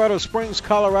 Colorado Springs,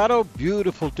 Colorado.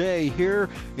 Beautiful day here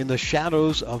in the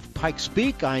shadows of Pikes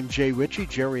Peak. I'm Jay Ritchie.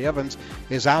 Jerry Evans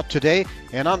is out today.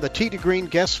 And on the Tee to Green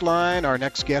guest line, our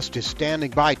next guest is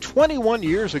standing by. 21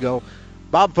 years ago,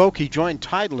 Bob Vokey joined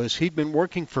Titleist. He'd been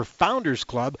working for Founders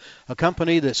Club, a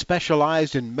company that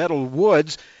specialized in metal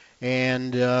woods.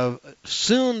 And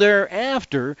soon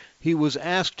thereafter, he was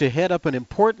asked to head up an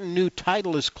important new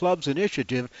Titleist Clubs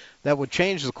initiative that would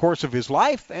change the course of his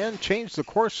life and change the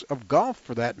course of golf,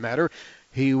 for that matter.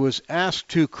 He was asked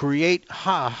to create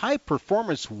a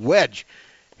high-performance wedge.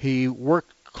 He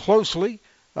worked closely,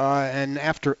 and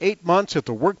after 8 months at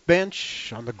the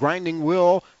workbench, on the grinding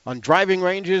wheel, on driving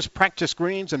ranges, practice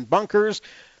greens, and bunkers,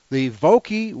 the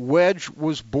Vokey wedge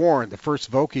was born. The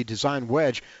first Vokey designed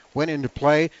wedge went into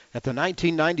play at the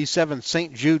 1997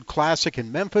 St. Jude Classic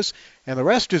in Memphis, and the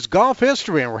rest is golf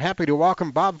history, and we're happy to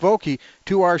welcome Bob Vokey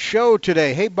to our show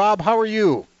today. Hey, Bob, how are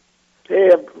you? Hey,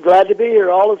 I'm glad to be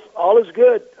here. All is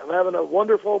good. I'm having a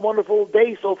wonderful, wonderful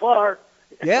day so far.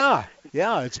 Yeah,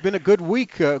 it's been a good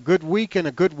week and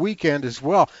a good weekend as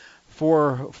well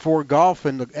for golf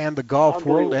and the golf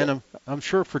world, and I'm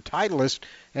sure for Titleist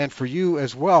and for you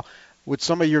as well, with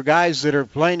some of your guys that are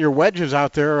playing your wedges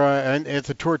out there at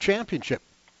the Tour Championship.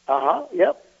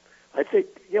 Yep. I think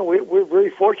we're very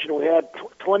fortunate. We had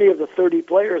 20 of the 30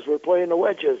 players were playing the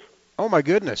wedges. Oh my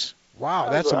goodness! Wow,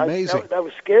 that's amazing. That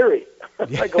was scary.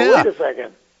 Yeah. I go, wait a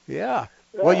second. Yeah.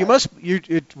 Well,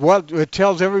 it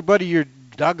tells everybody you're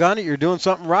doggone it, you're doing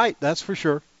something right. That's for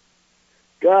sure.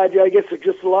 God, yeah, I guess it's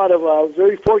just a lot of. I was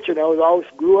very fortunate. I always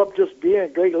grew up just being a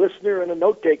great listener and a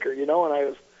note taker, and I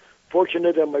was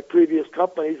fortunate in my previous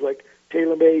companies like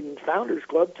TaylorMade and Founders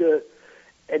Club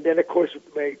and then of course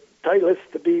my Titleist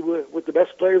to be with the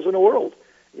best players in the world.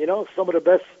 Some of the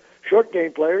best short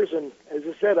game players, and as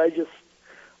I said, I just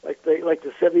like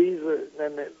the Sevies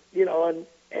and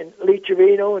Lee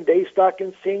Trevino and Dave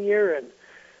Stockton Sr. and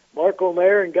Mark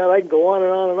O'Meara, and God, I can go on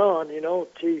and on and on.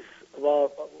 Geez, a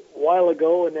while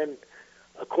ago, and then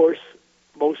of course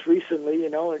most recently,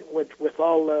 with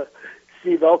all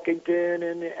Steve Elkington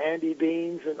and Andy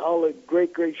Beans and all the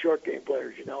great short game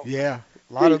players, Yeah,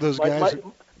 a lot of those guys.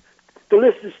 The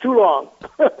list is too long,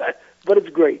 but it's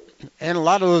great. And a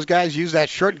lot of those guys use that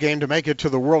short game to make it to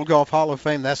the World Golf Hall of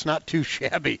Fame. That's not too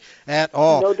shabby at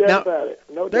all. No doubt about it.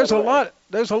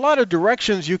 There's a lot of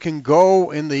directions you can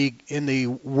go in the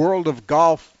world of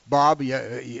golf, Bob.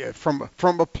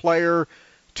 From a player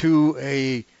to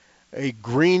a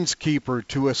greenskeeper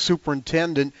to a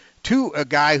superintendent to a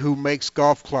guy who makes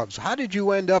golf clubs. How did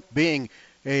you end up being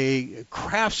a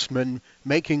craftsman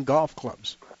making golf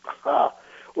clubs?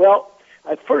 Well,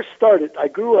 I first started. I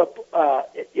grew up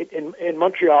in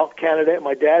Montreal, Canada.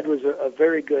 My dad was a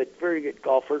very good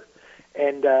golfer,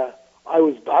 and I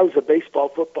was a baseball,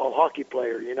 football, hockey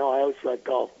player. I always thought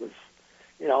golf was,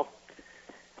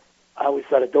 I always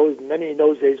thought of those. Many in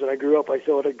those days when I grew up, I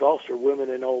thought that golf's for women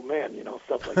and old men,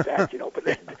 stuff like that. But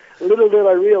then, little did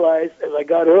I realize as I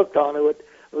got hooked on it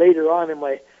later on in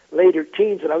my later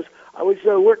teens, and I was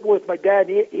working with my dad.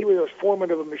 He was a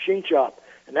foreman of a machine shop,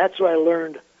 and that's where I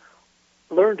learned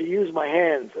to use my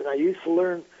hands, and I used to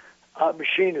learn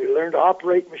machinery, learn to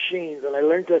operate machines, and I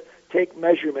learned to take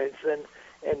measurements and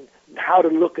how to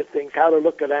look at things, how to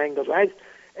look at angles. I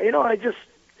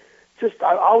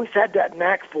always had that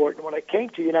knack for it. And when I came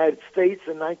to the United States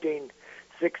in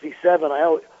 1967,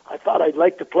 I thought I'd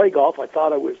like to play golf. I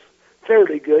thought I was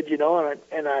fairly good,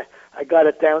 and I got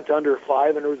it down to under a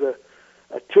 5, and there was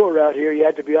a tour out here. You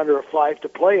had to be under a 5 to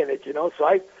play in it, So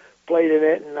I played in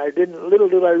it, and little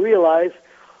did I realize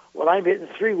when I'm hitting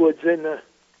 3 woods into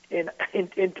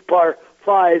par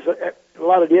 5s, a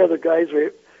lot of the other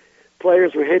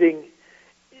players were hitting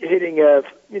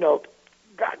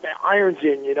got the irons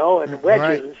in, and wedges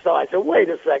right. and stuff. I said, wait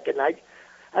a second.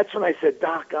 That's when I said,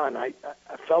 doggone, a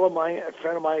friend of mine at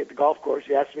the golf course,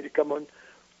 he asked me to come and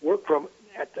work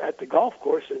at the golf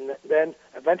course, and then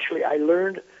eventually I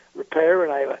learned repair,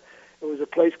 and There was a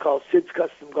place called Sid's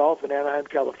Custom Golf in Anaheim,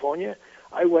 California.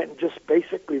 I went and just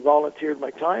basically volunteered my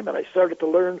time, and I started to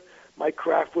learn my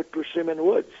craft with persimmon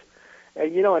woods.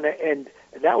 And, you know, and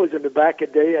that was in the back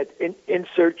of the day at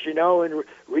inserts, you know, and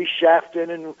reshafting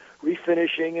and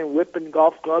refinishing and whipping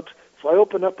golf clubs. So I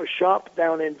opened up a shop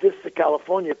down in Vista,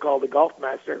 California called the Golf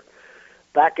Master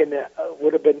back in the,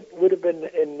 would have been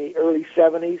in the early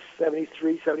 70s,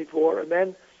 73, 74. And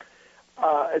then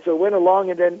as I went along,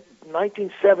 and then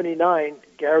 1979,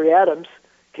 Gary Adams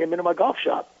came into my golf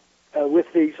shop with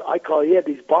these, he had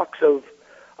these box of,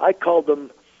 he called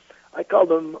them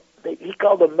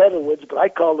metalwoods, but I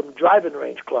called them driving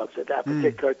range clubs at that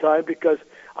particular time because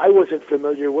I wasn't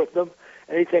familiar with them.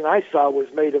 Anything I saw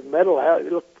was made of metal.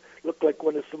 It looked like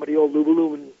one of some of the old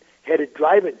Lululemon-headed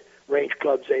driving range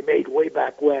clubs they made way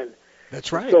back when.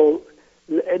 That's right. So,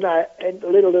 and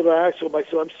little I told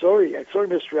myself, I'm sorry,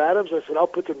 Mr. Adams. I said, I'll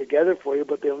put them together for you,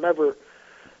 but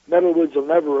metalwoods will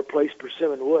never replace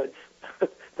persimmon woods.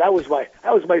 That was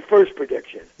my first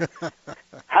prediction.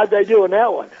 How'd I do on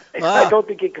that one? I don't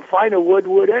think you can find a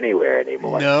wood anywhere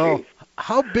anymore. No. Jeez.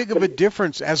 How big of a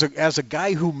difference, as a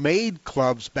guy who made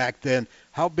clubs back then,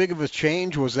 how big of a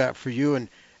change was that for you,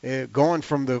 and going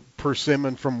from the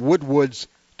persimmon, from woodwoods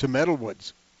to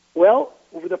metalwoods? Well,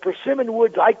 the persimmon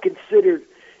woods, I considered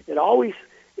it always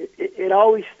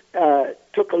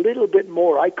took a little bit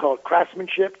more, I call it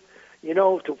craftsmanship, you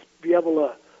know, to be able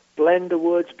to blend the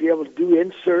woods, be able to do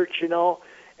inserts, you know.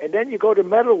 And then you go to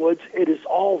metalwoods, it is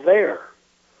all there.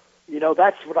 You know,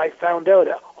 that's what I found out.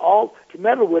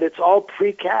 Metalwood, it's all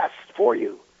precast for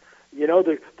you. You know,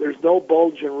 there's no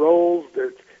bulge and rolls.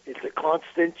 It's a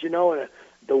constant, you know, and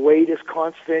the weight is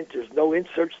constant. There's no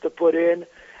inserts to put in,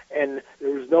 and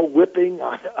there's no whipping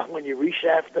on when you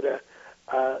reshafted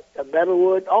a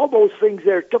metalwood. All those things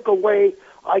there took away,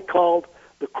 I called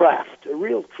the craft, a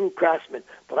real true craftsman.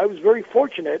 But I was very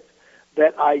fortunate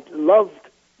that I loved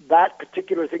that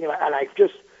particular thing, and I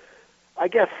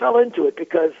guess fell into it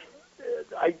because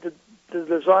I did the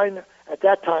design at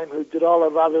that time, who did all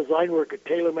of our design work at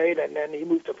TaylorMade, and then he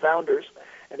moved to Founders,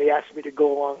 and he asked me to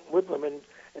go along with him, and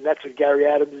that's what Gary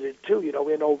Adams did too. You know,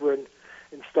 went over and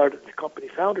started the company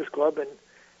Founders Club, and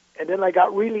then I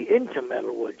got really into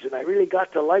metalwoods, and I really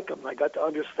got to like them. I got to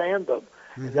understand them,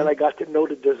 and then I got to know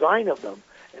the design of them,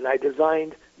 and I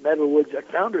designed metalwoods at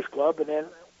Founders Club, and then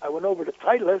I went over to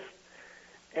Titleist,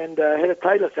 and head of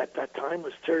Titleist at that time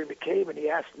was Terry McCabe, and he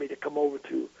asked me to come over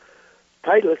to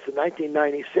Titleist in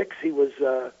 1996. He was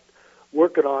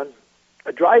working on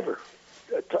a driver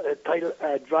for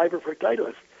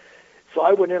Titleist. So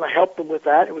I went in, I helped him with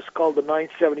that. It was called the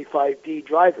 975D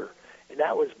driver, and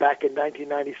that was back in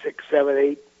 1996, 7,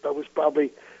 8. That was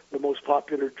probably the most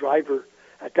popular driver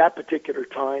at that particular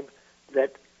time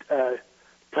that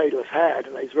Titleist had,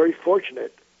 and I was very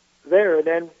fortunate there. And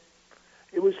then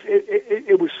it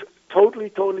was totally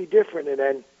different. And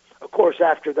then, of course,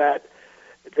 after that,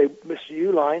 Mr.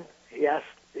 Uline,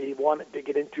 he wanted to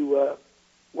get into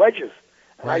wedges,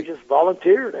 and right. I just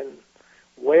volunteered, and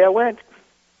away I went.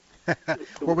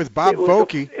 Well, with Bob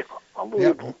Vokey,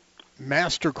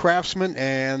 master craftsman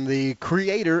and the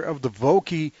creator of the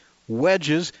Vokey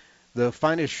wedges, the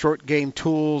finest short game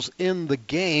tools in the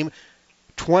game.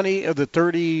 20 of the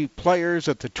 30 players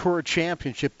at the Tour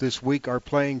Championship this week are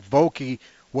playing Vokey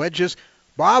wedges.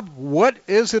 Bob, what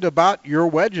is it about your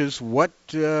wedges? What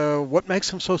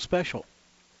makes them so special?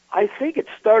 I think it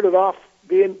started off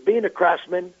being a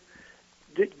craftsman,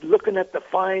 looking at the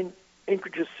fine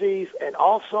intricacies, and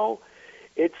also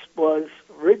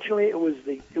originally it was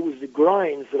the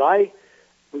grinds that I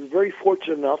was very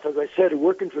fortunate enough, as I said,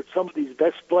 working for some of these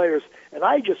best players, and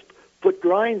I just put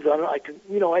grinds on it. I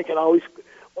can always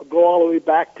go all the way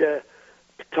back to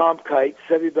Tom Kite,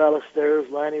 Seve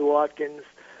Ballesteros, Lanny Watkins,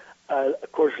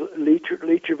 of course Lee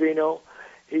Trevino.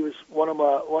 He was one of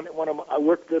my. I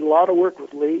did a lot of work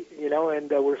with Lee, you know, and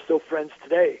we're still friends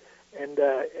today. And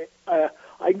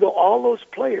I go all those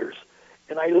players,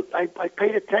 and I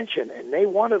paid attention, and they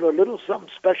wanted a little something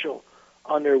special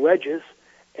on their wedges,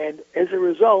 and as a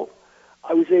result,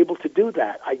 I was able to do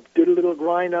that. I did a little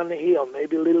grind on the heel,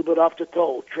 maybe a little bit off the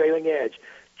toe, trailing edge,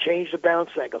 change the bounce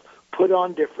angle, put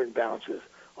on different bounces,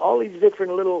 all these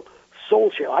different little soul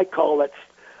shell. I call that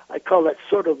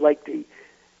sort of like the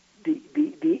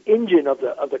engine of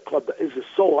the club is the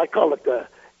soul. I call it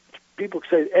people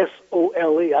say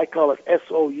S-O-L-E. I call it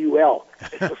S-O-U-L.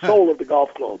 It's the soul of the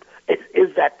golf club. It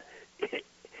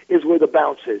is where the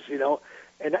bounce is, you know.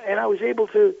 And I was able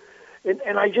to,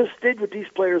 and I just did what these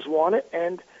players wanted,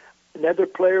 and another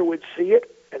player would see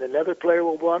it, and another player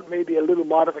will want maybe a little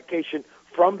modification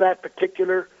from that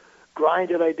particular grind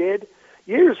that I did.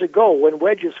 years ago when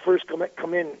wedges first come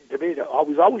in to me, it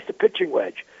was always the pitching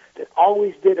wedge that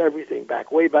always did everything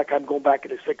way back. I'm going back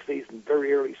in the 60s and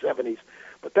very early 70s.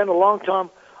 But then along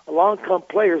come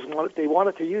players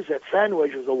wanted to use that sand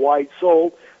wedge as a wide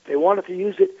sole. They wanted to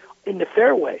use it in the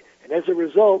fairway, and as a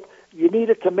result, you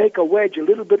needed to make a wedge a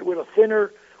little bit with a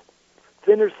thinner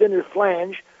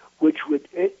flange, which would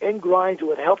end grinds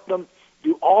would help them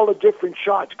do all the different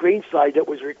shots, green side, that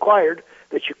was required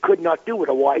that you could not do with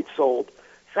a wide-soled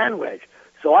sand wedge.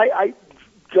 So I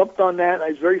jumped on that. I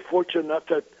was very fortunate enough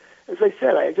to, as I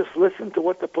said, I just listened to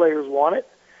what the players wanted,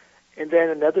 and then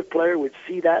another player would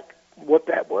see what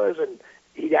that was, and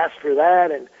he'd ask for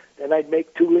that, and then I'd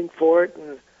make tooling for it,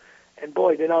 and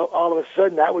boy, then all of a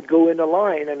sudden that would go in the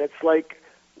line, and it's like,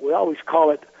 we always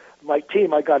call it, my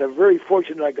team, I got a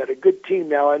good team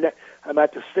now, and I'm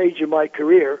at the stage of my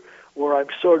career where I'm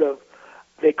sort of,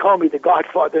 they call me the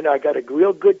Godfather now. I got a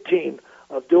real good team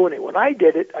of doing it. When I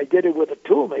did it with a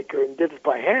tool maker and did it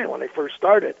by hand when I first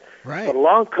started. Right. But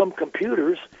along come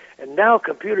computers, and now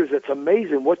computers, it's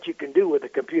amazing what you can do with a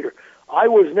computer. I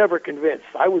was never convinced.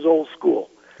 I was old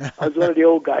school. I was one of the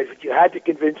old guys, but you had to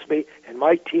convince me, and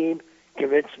my team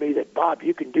convinced me that, Bob,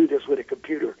 you can do this with a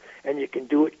computer, and you can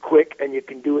do it quick, and you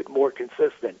can do it more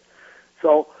consistent.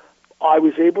 So I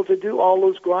was able to do all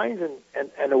those grinds,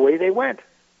 and away they went.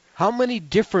 How many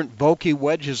different Vokey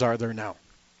wedges are there now?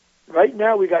 Right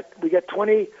now we got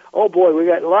 20. Oh boy, we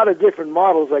got a lot of different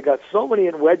models. I got so many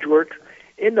in wedge work.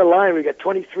 In the line, we got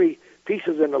 23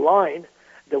 pieces in the line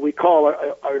that we call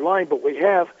our line, but we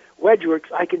have wedge works.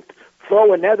 I can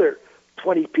throw another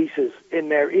 20 pieces in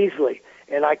there easily,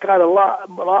 and I got a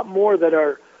lot more that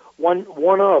are one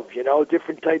of,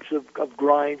 different types of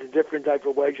grinds and different types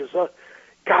of wedges. So,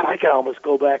 God, I can almost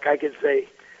go back. I could say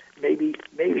maybe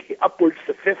upwards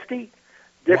to 50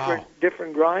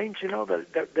 different grinds,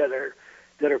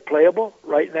 that are playable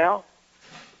right now.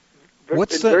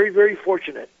 Very, very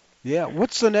fortunate. Yeah.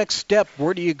 What's the next step?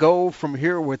 Where do you go from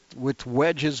here with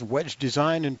wedges, wedge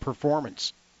design, and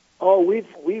performance? Oh,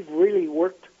 we've really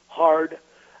worked hard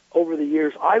over the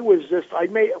years.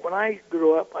 When I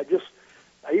grew up,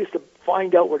 I used to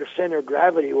find out where the center of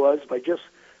gravity was by just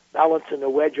balancing the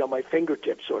wedge on my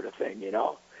fingertips, sort of thing,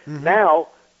 Mm-hmm. Now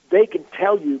they can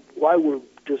tell you why we're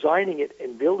designing it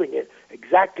and building it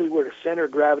exactly where the center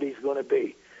of gravity is going to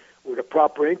be, with a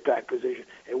proper impact position.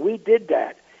 And we did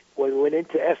that when we went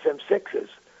into SM6s.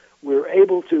 We were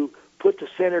able to put the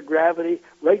center of gravity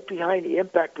right behind the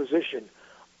impact position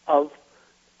of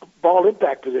ball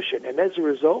impact position. And as a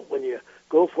result, when you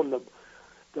go from the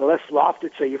less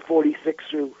lofted, say you're 46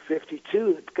 through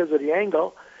 52, because of the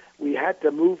angle, we had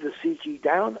to move the CG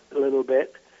down a little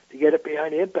bit to get it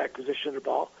behind the impact position of the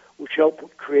ball, which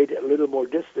helped create a little more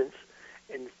distance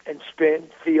and spin,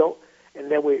 feel. And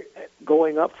then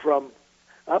going up,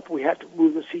 we had to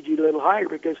move the CG a little higher,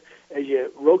 because as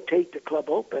you rotate the club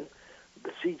open,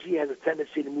 the CG has a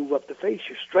tendency to move up the face.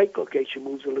 Your strike location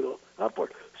moves a little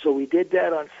upward. So we did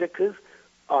that on 6s,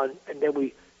 and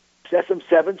then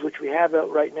SM7s, which we have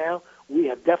out right now,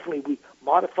 we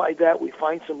modified that. We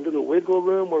find some little wiggle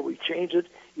room where we change it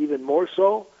even more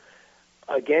so,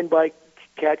 again by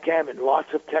CAD/CAM and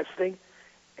lots of testing.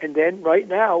 And then right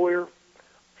now we're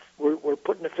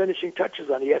putting the finishing touches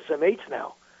on the SM8s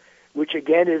now, which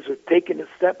again is taking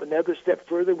another step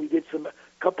further. We did a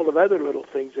couple of other little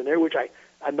things in there, which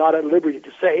I'm not at liberty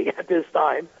to say at this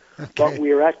time. Okay. But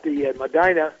we were at the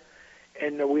Medina,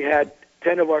 and we had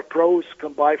 10 of our pros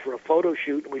come by for a photo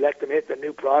shoot, and we let them hit the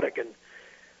new product.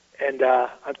 And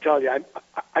I'm telling you,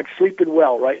 I'm sleeping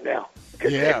well right now,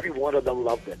 because every one of them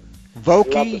loved it.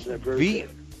 Vokey,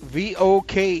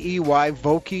 Vokey,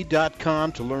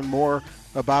 Vokey.com to learn more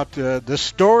about the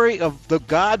story of the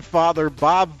Godfather,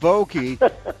 Bob Vokey.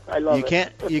 I love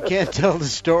it. You can't tell the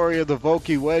story of the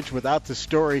Vokey wedge without the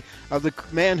story of the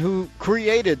man who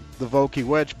created the Vokey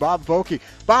wedge, Bob Vokey.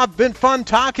 Bob, been fun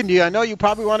talking to you. I know you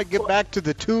probably want to get back to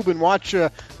the tube and watch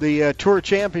the Tour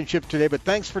Championship today, but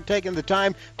thanks for taking the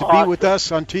time to be with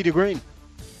us on Tee to Green.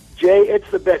 Jay, it's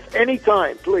the best.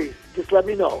 Anytime, please. Just let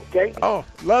me know, okay? Oh,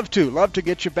 love to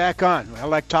get you back on. I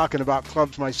like talking about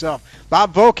clubs myself.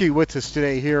 Bob Vokey with us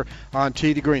today here on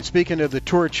Tee to Green. Speaking of the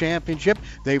Tour Championship,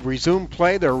 they've resumed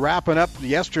play. They're wrapping up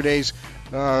yesterday's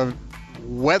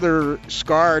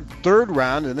weather-scarred third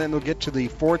round, and then they'll get to the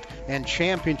fourth and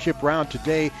championship round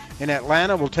today in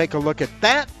Atlanta. We'll take a look at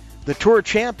that, the Tour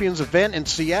Champions event in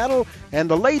Seattle, and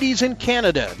the ladies in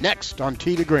Canada next on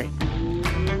Tee to Green.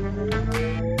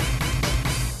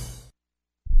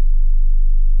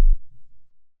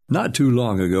 Not too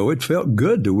long ago, it felt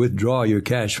good to withdraw your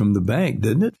cash from the bank,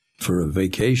 didn't it? For a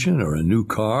vacation or a new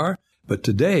car. But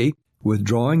today,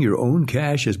 Withdrawing your own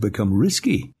cash has become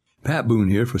risky. Pat Boone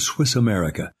here for Swiss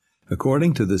America.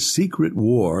 According to The Secret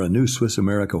War, a new Swiss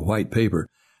America white paper,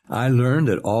 I learned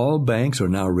that all banks are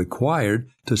now required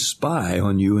to spy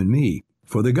on you and me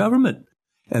for the government,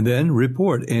 and then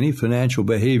report any financial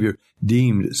behavior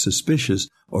deemed suspicious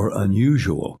or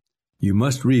unusual. You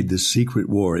must read The Secret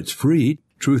War. It's free.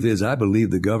 Truth is, I believe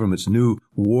the government's new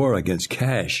war against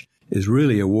cash is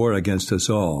really a war against us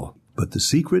all. But the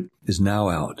secret is now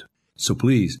out. So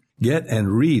please, get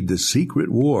and read The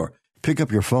Secret War. Pick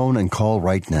up your phone and call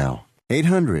right now.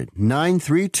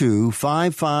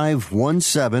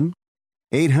 800-932-5517.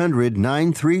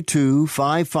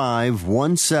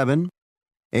 800-932-5517.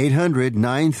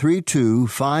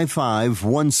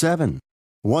 800-932-5517.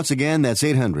 Once again, that's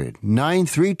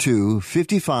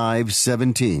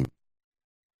 800-932-5517.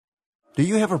 Do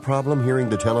you have a problem hearing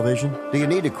the television? Do you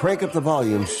need to crank up the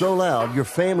volume so loud your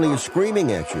family is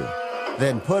screaming at you?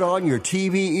 Then put on your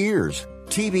TV ears.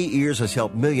 TV Ears has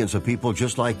helped millions of people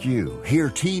just like you hear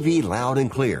TV loud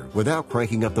and clear without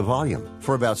cranking up the volume.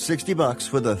 For about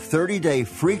 $60 with a 30-day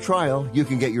free trial, you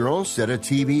can get your own set of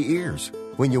TV Ears.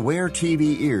 When you wear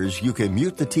TV Ears, you can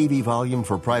mute the TV volume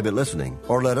for private listening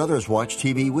or let others watch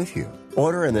TV with you.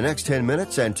 Order in the next 10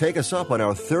 minutes and take us up on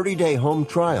our 30-day home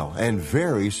trial and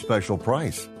very special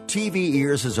price. TV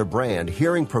Ears is a brand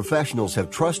hearing professionals have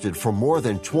trusted for more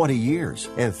than 20 years.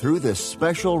 And through this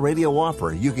special radio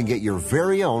offer, you can get your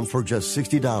very own for just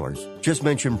 $60. Just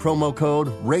mention promo code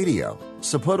RADIO.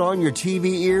 So put on your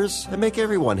TV ears and make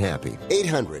everyone happy.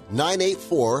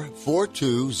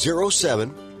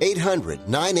 800-984-4207.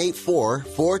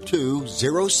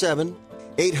 800-984-4207.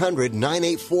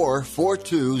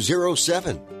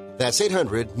 800-984-4207. That's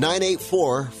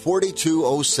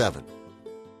 800-984-4207.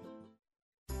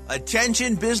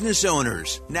 Attention business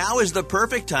owners. Now is the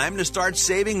perfect time to start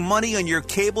saving money on your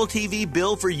cable TV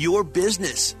bill for your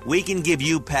business. We can give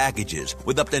you packages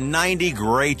with up to 90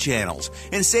 great channels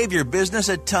and save your business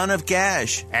a ton of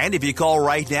cash. And if you call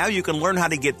right now, you can learn how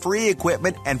to get free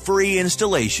equipment and free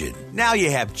installation. Now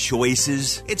you have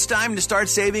choices. It's time to start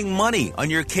saving money on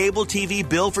your cable TV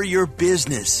bill for your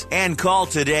business. And call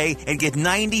today and get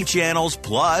 90 channels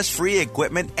plus free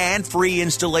equipment and free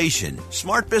installation.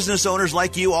 Smart business owners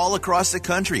like you all across the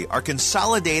country are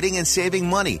consolidating and saving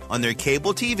money on their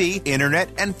cable TV, internet,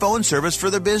 and phone service for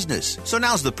their business. So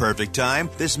now's the perfect time.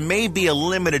 This may be a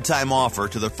limited time offer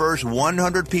to the first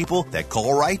 100 people that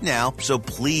call right now. So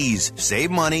please save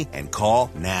money and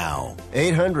call now.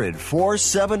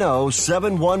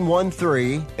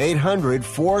 800-470-7113.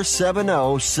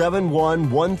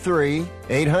 800-470-7113.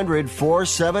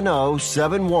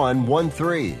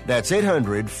 800-470-7113. That's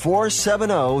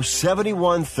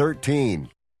 800-470-7113.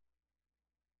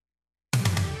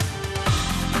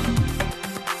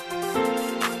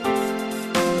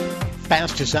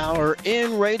 Fastest hour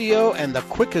in radio and the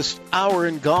quickest hour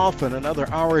in golf, and another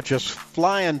hour just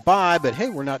flying by. But hey,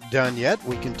 we're not done yet.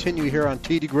 We continue here on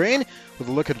Tee to Green with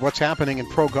a look at what's happening in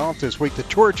pro golf this week. The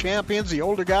Tour Champions, the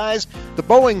older guys, the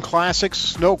Boeing Classic,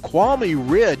 Snoqualmie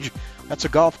Ridge. That's a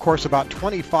golf course about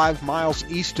 25 miles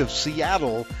east of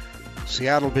Seattle.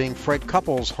 Seattle being Fred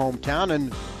Couples' hometown.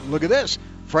 And look at this.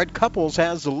 Fred Couples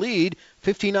has the lead.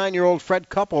 59-year-old Fred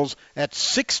Couples at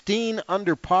 16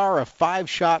 under par, a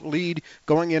 5-shot lead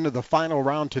going into the final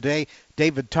round today.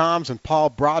 David Toms and Paul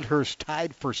Broadhurst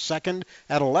tied for second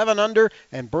at 11 under,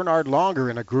 and Bernard Longer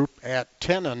in a group at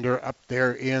 10 under up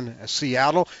there in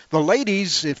Seattle. The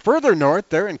ladies further north,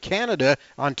 they're in Canada,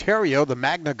 Ontario, the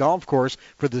Magna Golf Course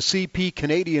for the CP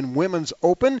Canadian Women's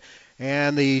Open.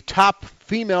 And the top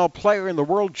female player in the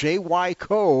world, J.Y.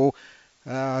 Coe,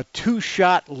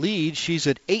 2-shot lead. She's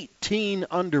at 18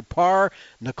 under par.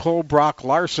 Nicole Brock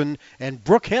Larson and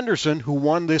Brooke Henderson, who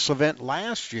won this event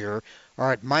last year,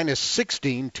 are at minus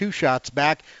 16, 2 shots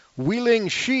back. Weiling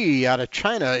Shi out of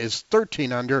China is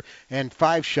 13 under and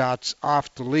 5 shots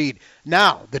off the lead.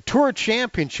 Now, the Tour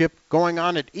Championship going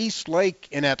on at East Lake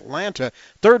in Atlanta.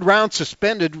 Third round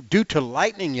suspended due to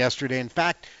lightning yesterday. In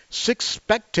fact, 6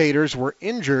 spectators were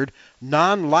injured,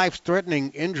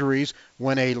 non-life-threatening injuries,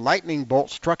 when a lightning bolt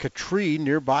struck a tree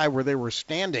nearby where they were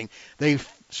standing. They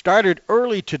started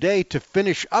early today to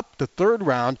finish up the third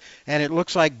round, and it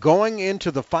looks like going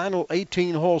into the final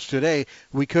 18 holes today,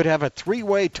 we could have a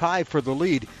 3-way tie for the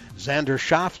lead. Xander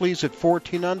Schauffele's at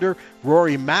 14 under,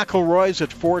 Rory McIlroy's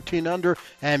at 14 under,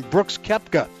 and Brooks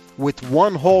Koepka, with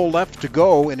 1 hole left to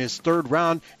go in his third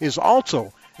round, is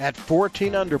also at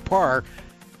 14 under par,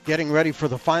 getting ready for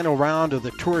the final round of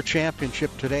the Tour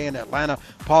Championship today in Atlanta.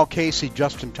 Paul Casey,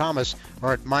 Justin Thomas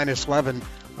are at minus 11,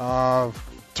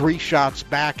 3 shots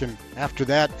back, and after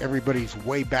that, everybody's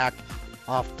way back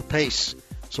off the pace.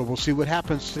 So we'll see what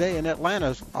happens today in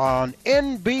Atlanta on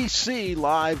NBC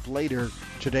Live later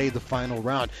today, the final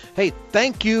round. Hey,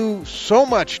 thank you so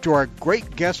much to our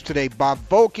great guest today, Bob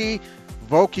Vokey,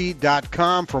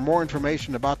 Vokey.com for more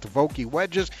information about the Vokey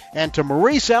wedges, and to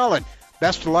Maurice Allen.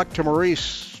 Best of luck to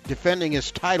Maurice defending his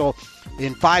title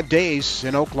in 5 days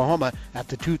in Oklahoma at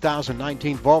the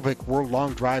 2019 Volvic World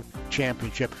Long Drive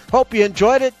Championship. Hope you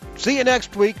enjoyed it. See you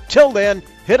next week. Till then,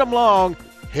 hit 'em long,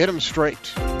 hit 'em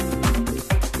straight.